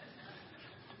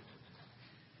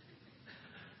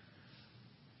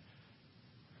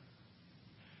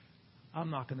 I'm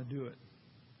not going to do it.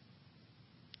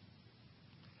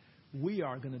 We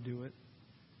are going to do it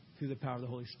through the power of the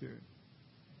Holy Spirit.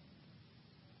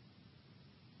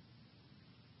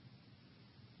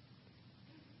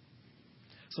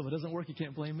 So if it doesn't work, you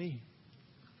can't blame me.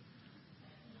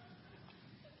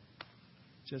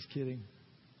 Just kidding.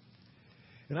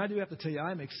 And I do have to tell you,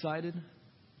 I'm excited.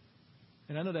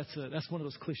 And I know that's one of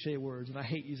those cliche words, and I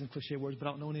hate using cliche words, but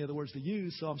I don't know any other words to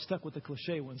use, so I'm stuck with the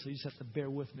cliche one, so you just have to bear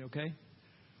with me, okay?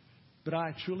 But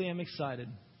I truly am excited.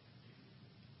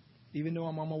 Even though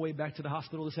I'm on my way back to the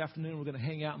hospital this afternoon, we're going to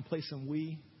hang out and play some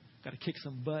Wii. Got to kick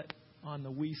some butt on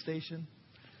the Wii station.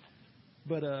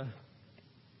 But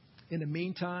in the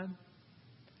meantime,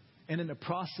 and in the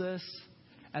process,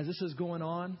 as this is going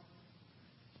on,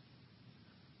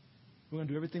 we're going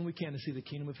to do everything we can to see the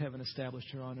kingdom of heaven established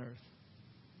here on earth.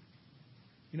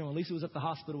 You know, when Lisa was at the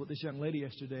hospital with this young lady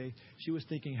yesterday, she was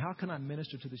thinking, how can I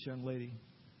minister to this young lady?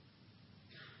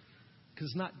 Because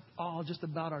it's not all just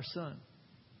about our son.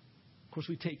 Of course,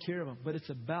 we take care of him, but it's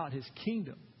about his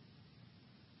kingdom.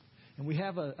 And we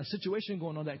have a situation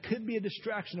going on that could be a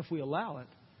distraction if we allow it.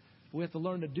 What we have to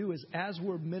learn to do is, as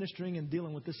we're ministering and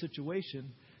dealing with this situation,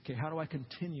 okay, how do I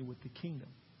continue with the kingdom?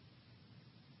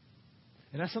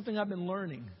 And that's something I've been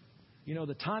learning. You know,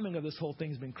 the timing of this whole thing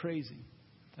has been crazy.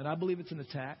 And I believe it's an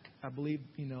attack. I believe,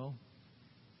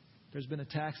 there's been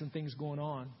attacks and things going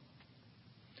on.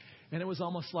 And it was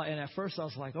almost like, and at first I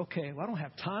was like, okay, well, I don't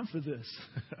have time for this.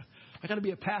 I got to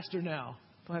be a pastor now.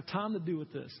 I don't have time to do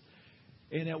with this.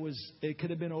 And it could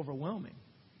have been overwhelming.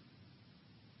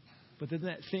 But then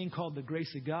that thing called the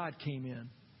grace of God came in.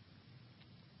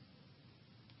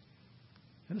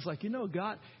 And it's like,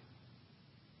 God,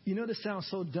 this sounds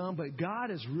so dumb, but God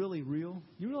is really real.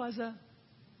 You realize that?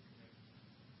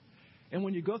 And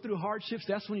when you go through hardships,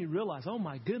 that's when you realize, oh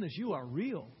my goodness, you are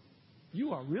real.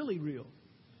 You are really real.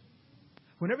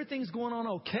 When everything's going on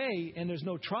okay and there's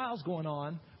no trials going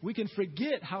on, we can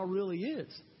forget how real He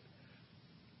is.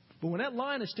 But when that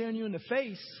lion is staring you in the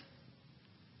face,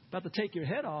 about to take your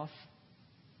head off,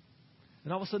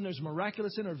 and all of a sudden there's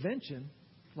miraculous intervention,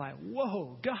 like,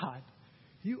 whoa, God,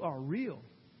 you are real.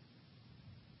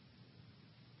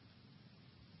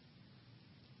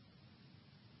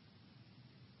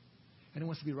 And He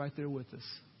wants to be right there with us.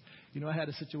 I had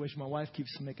a situation, my wife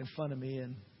keeps making fun of me,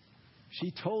 and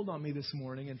she told on me this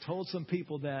morning and told some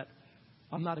people that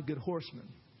I'm not a good horseman.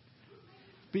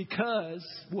 Because,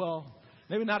 well,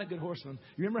 maybe not a good horseman.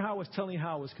 You remember how I was telling you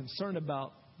how I was concerned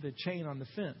about the chain on the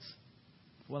fence?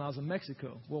 when I was in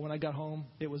Mexico. Well, when I got home,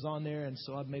 it was on there, and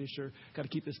so I made sure, got to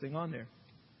keep this thing on there.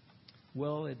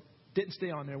 Well, it didn't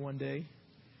stay on there one day,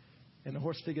 and the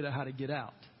horse figured out how to get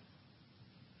out.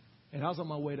 And I was on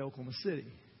my way to Oklahoma City.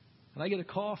 And I get a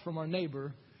call from our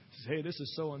neighbor. He says, hey, this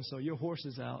is so-and-so. Your horse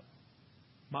is out.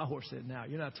 My horse said, now,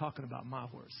 you're not talking about my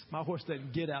horse. My horse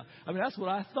didn't get out. I mean, that's what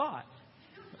I thought.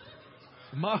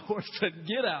 My horse didn't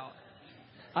get out.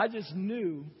 I just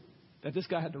knew that this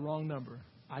guy had the wrong number.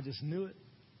 I just knew it.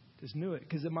 Just knew it.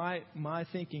 Because my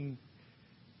thinking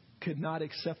could not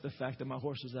accept the fact that my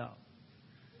horse was out.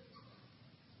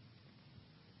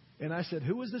 And I said,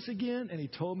 who was this again? And he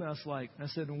told me. I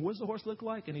said, and what does the horse look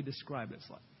like? And he described it. It's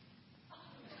like,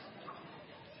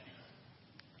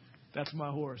 that's my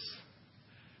horse.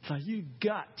 It's like, you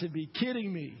got to be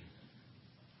kidding me.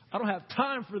 I don't have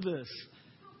time for this.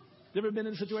 You ever been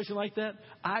in a situation like that?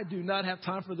 I do not have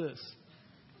time for this.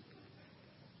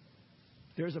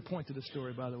 There's a point to the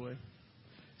story, by the way.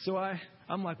 So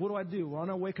I'm like, what do I do? We're on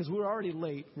our way because we're already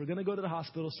late. We're going to go to the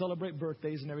hospital, celebrate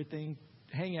birthdays and everything,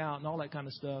 hang out and all that kind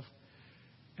of stuff.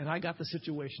 And I got the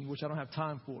situation, which I don't have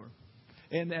time for.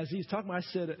 And as he's talking, I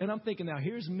said, and I'm thinking, now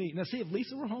here's me. Now, see, if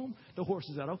Lisa were home, the horse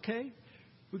is out. Okay,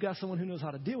 we got someone who knows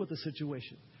how to deal with the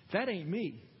situation. That ain't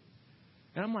me.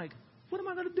 And I'm like, what am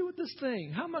I going to do with this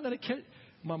thing? How am I going to catch?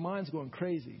 My mind's going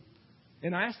crazy.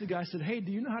 And I asked the guy, I said, hey,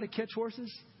 do you know how to catch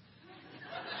horses?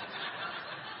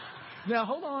 Now,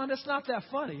 hold on. That's not that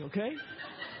funny, okay?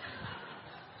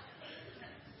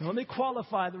 Now, let me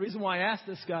qualify the reason why I asked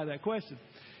this guy that question.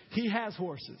 He has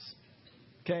horses,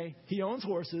 okay? He owns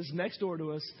horses next door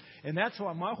to us, and that's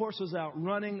why my horse was out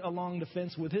running along the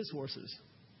fence with his horses.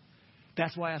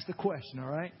 That's why I asked the question, all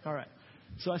right? All right.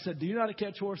 So I said, do you know how to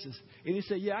catch horses? And he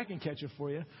said, yeah, I can catch it for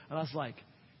you. And I was like,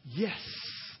 yes,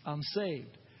 I'm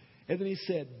saved. And then he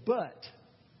said, but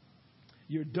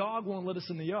your dog won't let us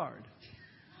in the yard.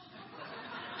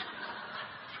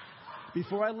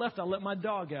 Before I left, I let my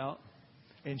dog out.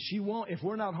 And she won't, if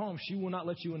we're not home, she will not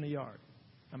let you in the yard.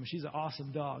 I mean, she's an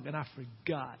awesome dog. And I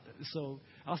forgot. So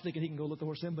I was thinking he can go let the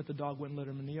horse in, but the dog wouldn't let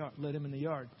him in the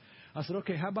yard. I said,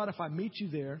 okay, how about if I meet you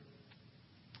there?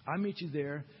 I meet you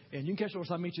there, and you can catch the horse.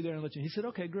 I'll meet you there and let you in. He said,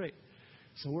 okay, great.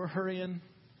 So we're hurrying,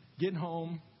 getting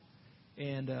home.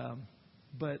 And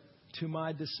but to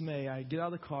my dismay, I get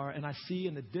out of the car, and I see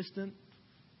in the distant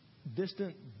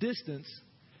distance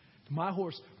my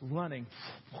horse running.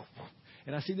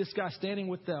 And I see this guy standing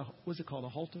with the, what's it called, a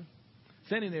halter?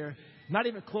 Standing there, not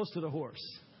even close to the horse.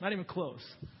 Not even close.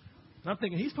 And I'm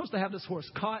thinking, he's supposed to have this horse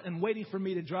caught and waiting for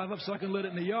me to drive up so I can let it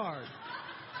in the yard.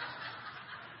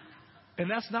 And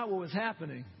that's not what was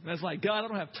happening. And I was like, God, I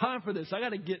don't have time for this. I got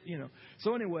to get,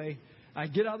 So anyway, I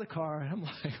get out of the car, and I'm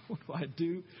like, what do I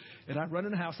do? And I run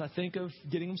in the house. I think of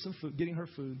getting him some food, getting her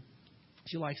food.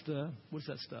 She likes what's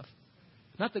that stuff?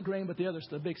 Not the grain, but the other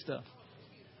stuff, big stuff.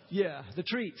 Yeah, the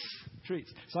treats.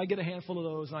 So I get a handful of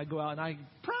those, and I go out, and I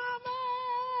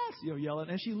promise, yelling.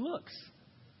 And she looks.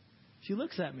 She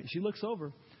looks at me. She looks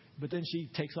over, but then she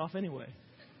takes off anyway.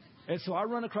 And so I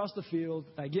run across the field.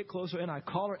 I get closer, and I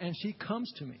call her, and she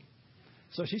comes to me.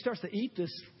 So she starts to eat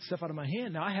this stuff out of my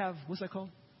hand. Now I have, what's that called?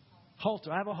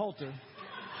 Halter. I have a halter.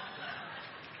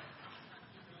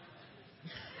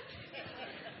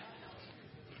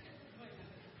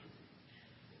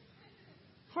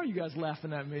 Why are you guys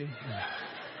laughing at me?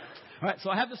 All right, so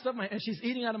I have this stuff in my hand, and she's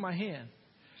eating out of my hand.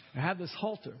 I have this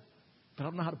halter, but I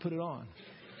don't know how to put it on.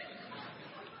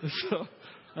 So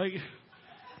it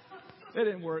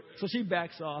didn't work. So she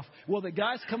backs off. Well, the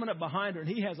guy's coming up behind her, and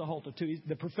he has a halter too. He's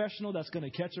the professional that's going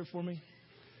to catch her for me.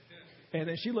 And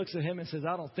then she looks at him and says,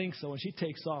 I don't think so. And she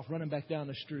takes off running back down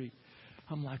the street.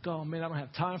 I'm like, oh, man, I don't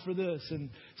have time for this. And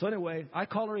so anyway, I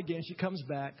call her again. She comes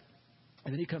back.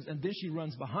 And then he comes, and then she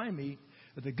runs behind me.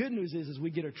 But the good news is we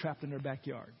get her trapped in her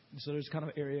backyard. So there's kind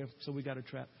of an area, so we got her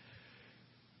trapped.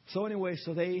 So anyway,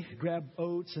 so they grab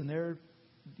oats, and they're,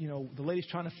 the lady's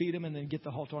trying to feed him and then get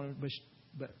the halter on him.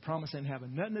 But Promise ain't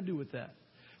having nothing to do with that.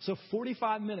 So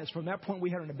 45 minutes from that point we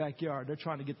had her in the backyard, they're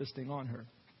trying to get this thing on her.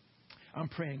 I'm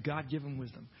praying, God give them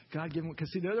wisdom. God give them, because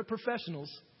see, they're the professionals.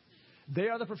 They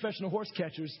are the professional horse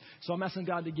catchers. So I'm asking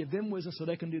God to give them wisdom so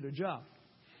they can do their job.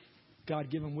 God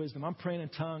give them wisdom. I'm praying in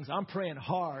tongues. I'm praying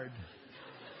hard.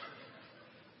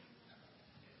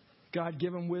 God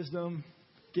give them wisdom.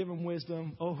 Give them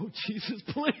wisdom. Oh, Jesus,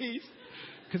 please.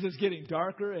 Because it's getting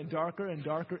darker and darker and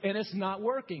darker. And it's not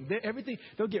working.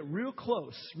 They'll get real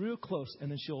close,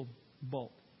 and then she'll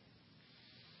bolt.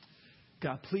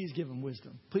 God, please give them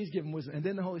wisdom. Please give them wisdom. And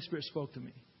then the Holy Spirit spoke to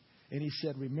me. And He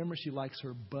said, remember, she likes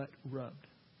her butt rubbed.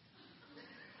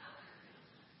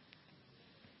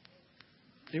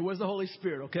 It was the Holy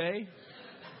Spirit, okay?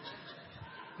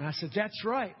 And I said, that's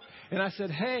right. And I said,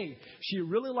 hey, she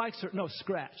really likes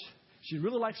scratch. She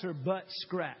really likes her butt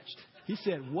scratched. He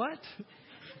said, what?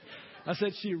 I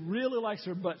said, she really likes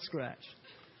her butt scratched.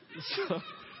 So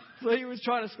he was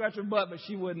trying to scratch her butt, but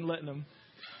she wasn't letting him.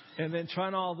 And then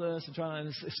trying all this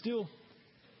and still.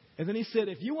 And then he said,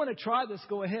 if you want to try this,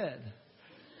 go ahead.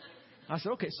 I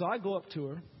said, okay. So I go up to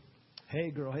her. Hey,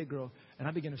 girl. And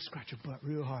I begin to scratch her butt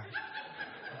real hard.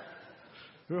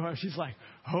 Real hard. She's like,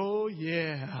 oh,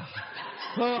 yeah.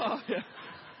 Oh, yeah.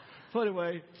 So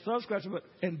anyway, so I'm scratching her butt.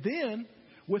 And then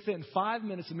within 5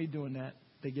 minutes of me doing that,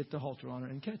 they get the halter on her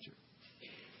and catch her.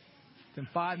 In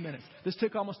 5 minutes. This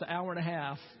took almost an hour and a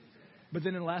half. But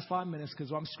then in the last 5 minutes,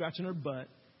 because I'm scratching her butt,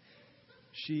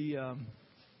 she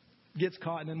gets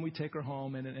caught, and then we take her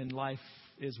home, and life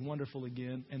is wonderful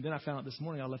again. And then I found out this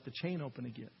morning I left the chain open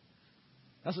again.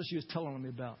 That's what she was telling me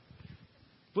about.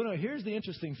 But no, here's the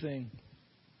interesting thing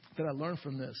that I learned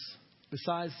from this,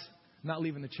 besides not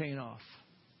leaving the chain off.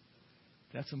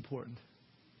 That's important.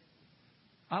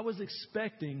 I was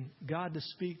expecting God to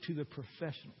speak to the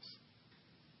professionals.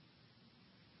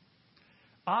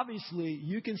 Obviously,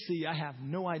 you can see I have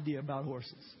no idea about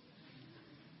horses.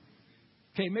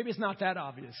 Okay, maybe it's not that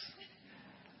obvious.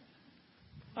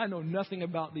 I know nothing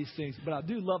about these things, but I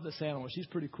do love this animal. She's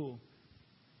pretty cool.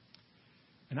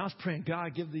 And I was praying,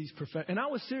 God, give these professionals. And I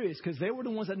was serious because they were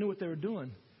the ones that knew what they were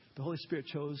doing. The Holy Spirit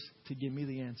chose to give me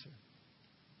the answer.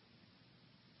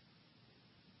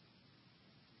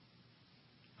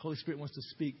 Holy Spirit wants to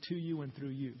speak to you and through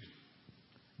you,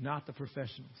 not the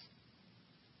professionals.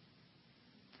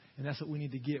 And that's what we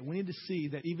need to get. We need to see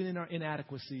that even in our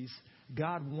inadequacies,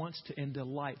 God wants to and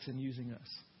delights in using us.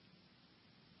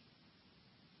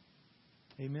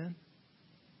 Amen?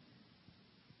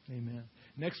 Amen.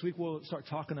 Next week we'll start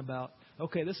talking about,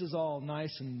 okay, this is all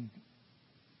nice and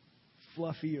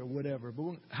fluffy or whatever,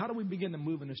 but how do we begin to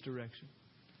move in this direction?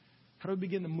 How do we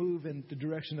begin to move in the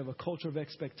direction of a culture of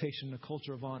expectation, a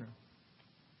culture of honor?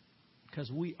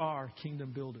 Because we are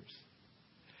kingdom builders.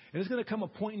 And there's going to come a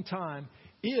point in time,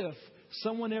 if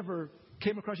someone ever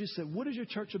came across you and said, what is your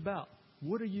church about?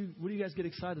 What do you guys get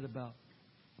excited about?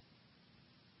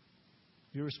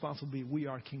 Your response will be, we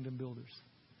are kingdom builders.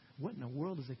 What in the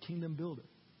world is a kingdom builder?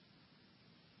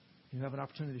 You have an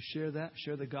opportunity to share that,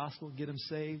 share the gospel, get them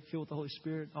saved, filled with the Holy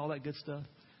Spirit, all that good stuff,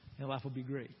 and life will be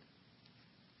great.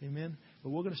 Amen?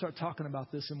 But we're going to start talking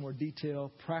about this in more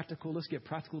detail, practical. Let's get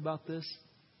practical about this.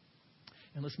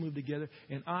 And let's move together.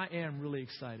 And I am really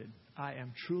excited. I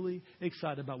am truly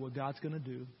excited about what God's going to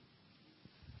do.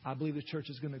 I believe the church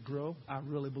is going to grow. I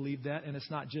really believe that. And it's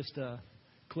not just a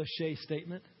cliche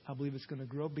statement. I believe it's going to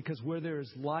grow because where there is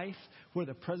life, where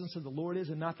the presence of the Lord is,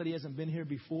 and not that He hasn't been here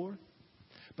before,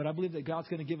 but I believe that God's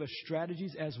going to give us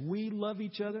strategies as we love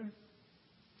each other.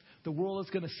 The world is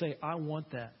going to say, I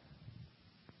want that.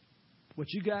 What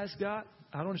you guys got,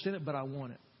 I don't understand it, but I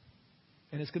want it.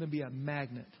 And it's going to be a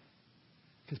magnet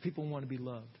because people want to be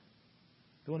loved.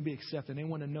 They want to be accepted. They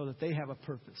want to know that they have a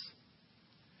purpose.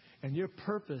 And your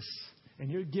purpose and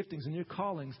your giftings and your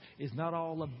callings is not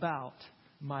all about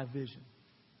my vision.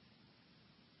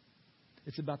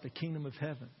 It's about the kingdom of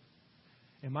heaven.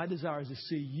 And my desire is to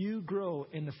see you grow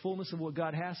in the fullness of what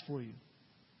God has for you.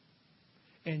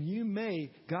 And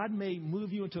God may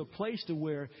move you into a place to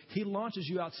where He launches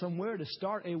you out somewhere to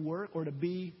start a work or to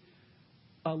be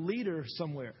a leader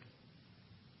somewhere.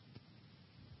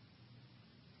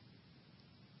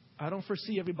 I don't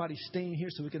foresee everybody staying here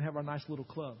so we can have our nice little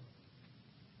club.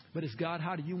 But it's God,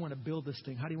 how do you want to build this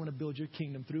thing? How do you want to build your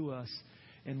kingdom through us?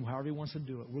 And however He wants to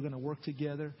do it, we're going to work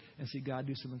together and see God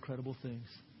do some incredible things.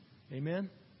 Amen?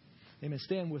 Amen.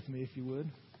 Stand with me if you would.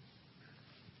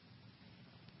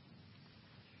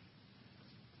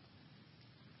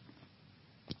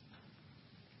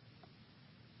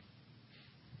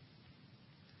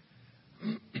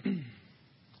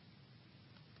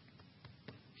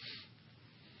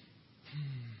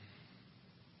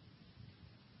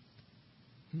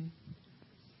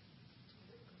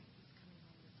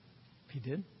 He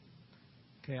did?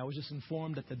 Okay, I was just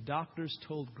informed that the doctors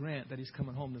told Grant that he's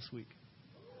coming home this week.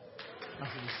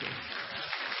 That's what he said.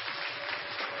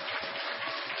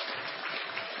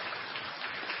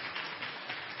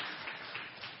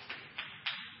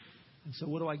 And so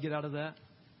what do I get out of that?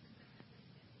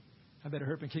 I better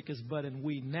hurp and kick his butt and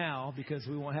we now because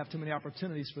we won't have too many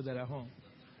opportunities for that at home.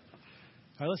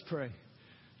 All right, let's pray.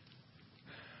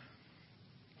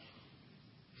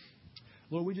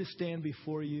 Lord, we just stand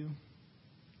before you.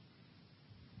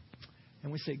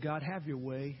 And we say, God, have your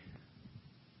way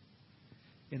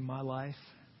in my life.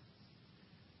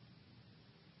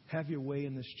 Have your way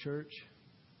in this church.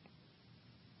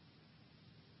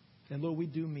 And Lord, we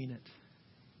do mean it.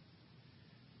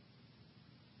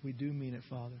 We do mean it,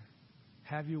 Father.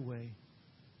 Have your way.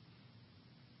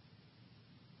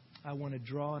 I want to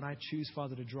draw, and I choose,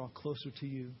 Father, to draw closer to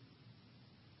you.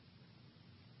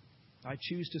 I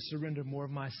choose to surrender more of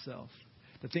myself.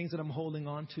 The things that I'm holding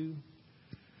on to,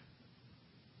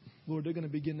 Lord, they're going to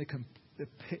begin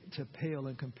to pale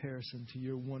in comparison to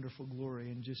your wonderful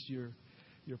glory and just your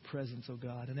presence, oh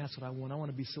God. And that's what I want. I want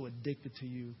to be so addicted to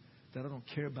you that I don't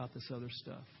care about this other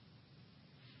stuff.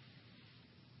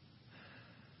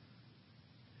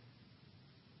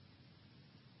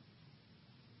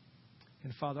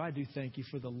 And Father, I do thank you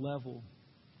for the level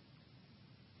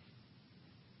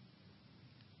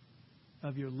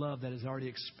of your love that is already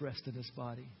expressed in this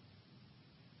body.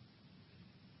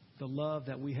 The love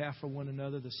that we have for one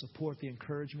another, the support, the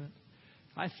encouragement.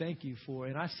 I thank you for,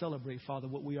 and I celebrate, Father,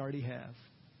 what we already have.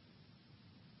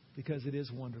 Because it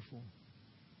is wonderful.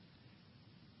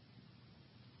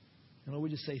 And Lord, we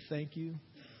just say thank you.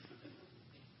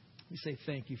 We say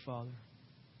thank you, Father.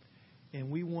 And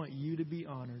we want you to be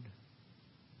honored.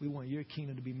 We want your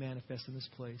kingdom to be manifest in this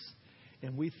place.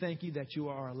 And we thank you that you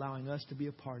are allowing us to be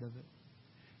a part of it.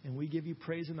 And we give you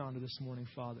praise and honor this morning,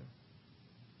 Father.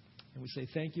 And we say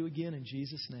thank you again in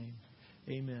Jesus' name.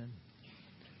 Amen.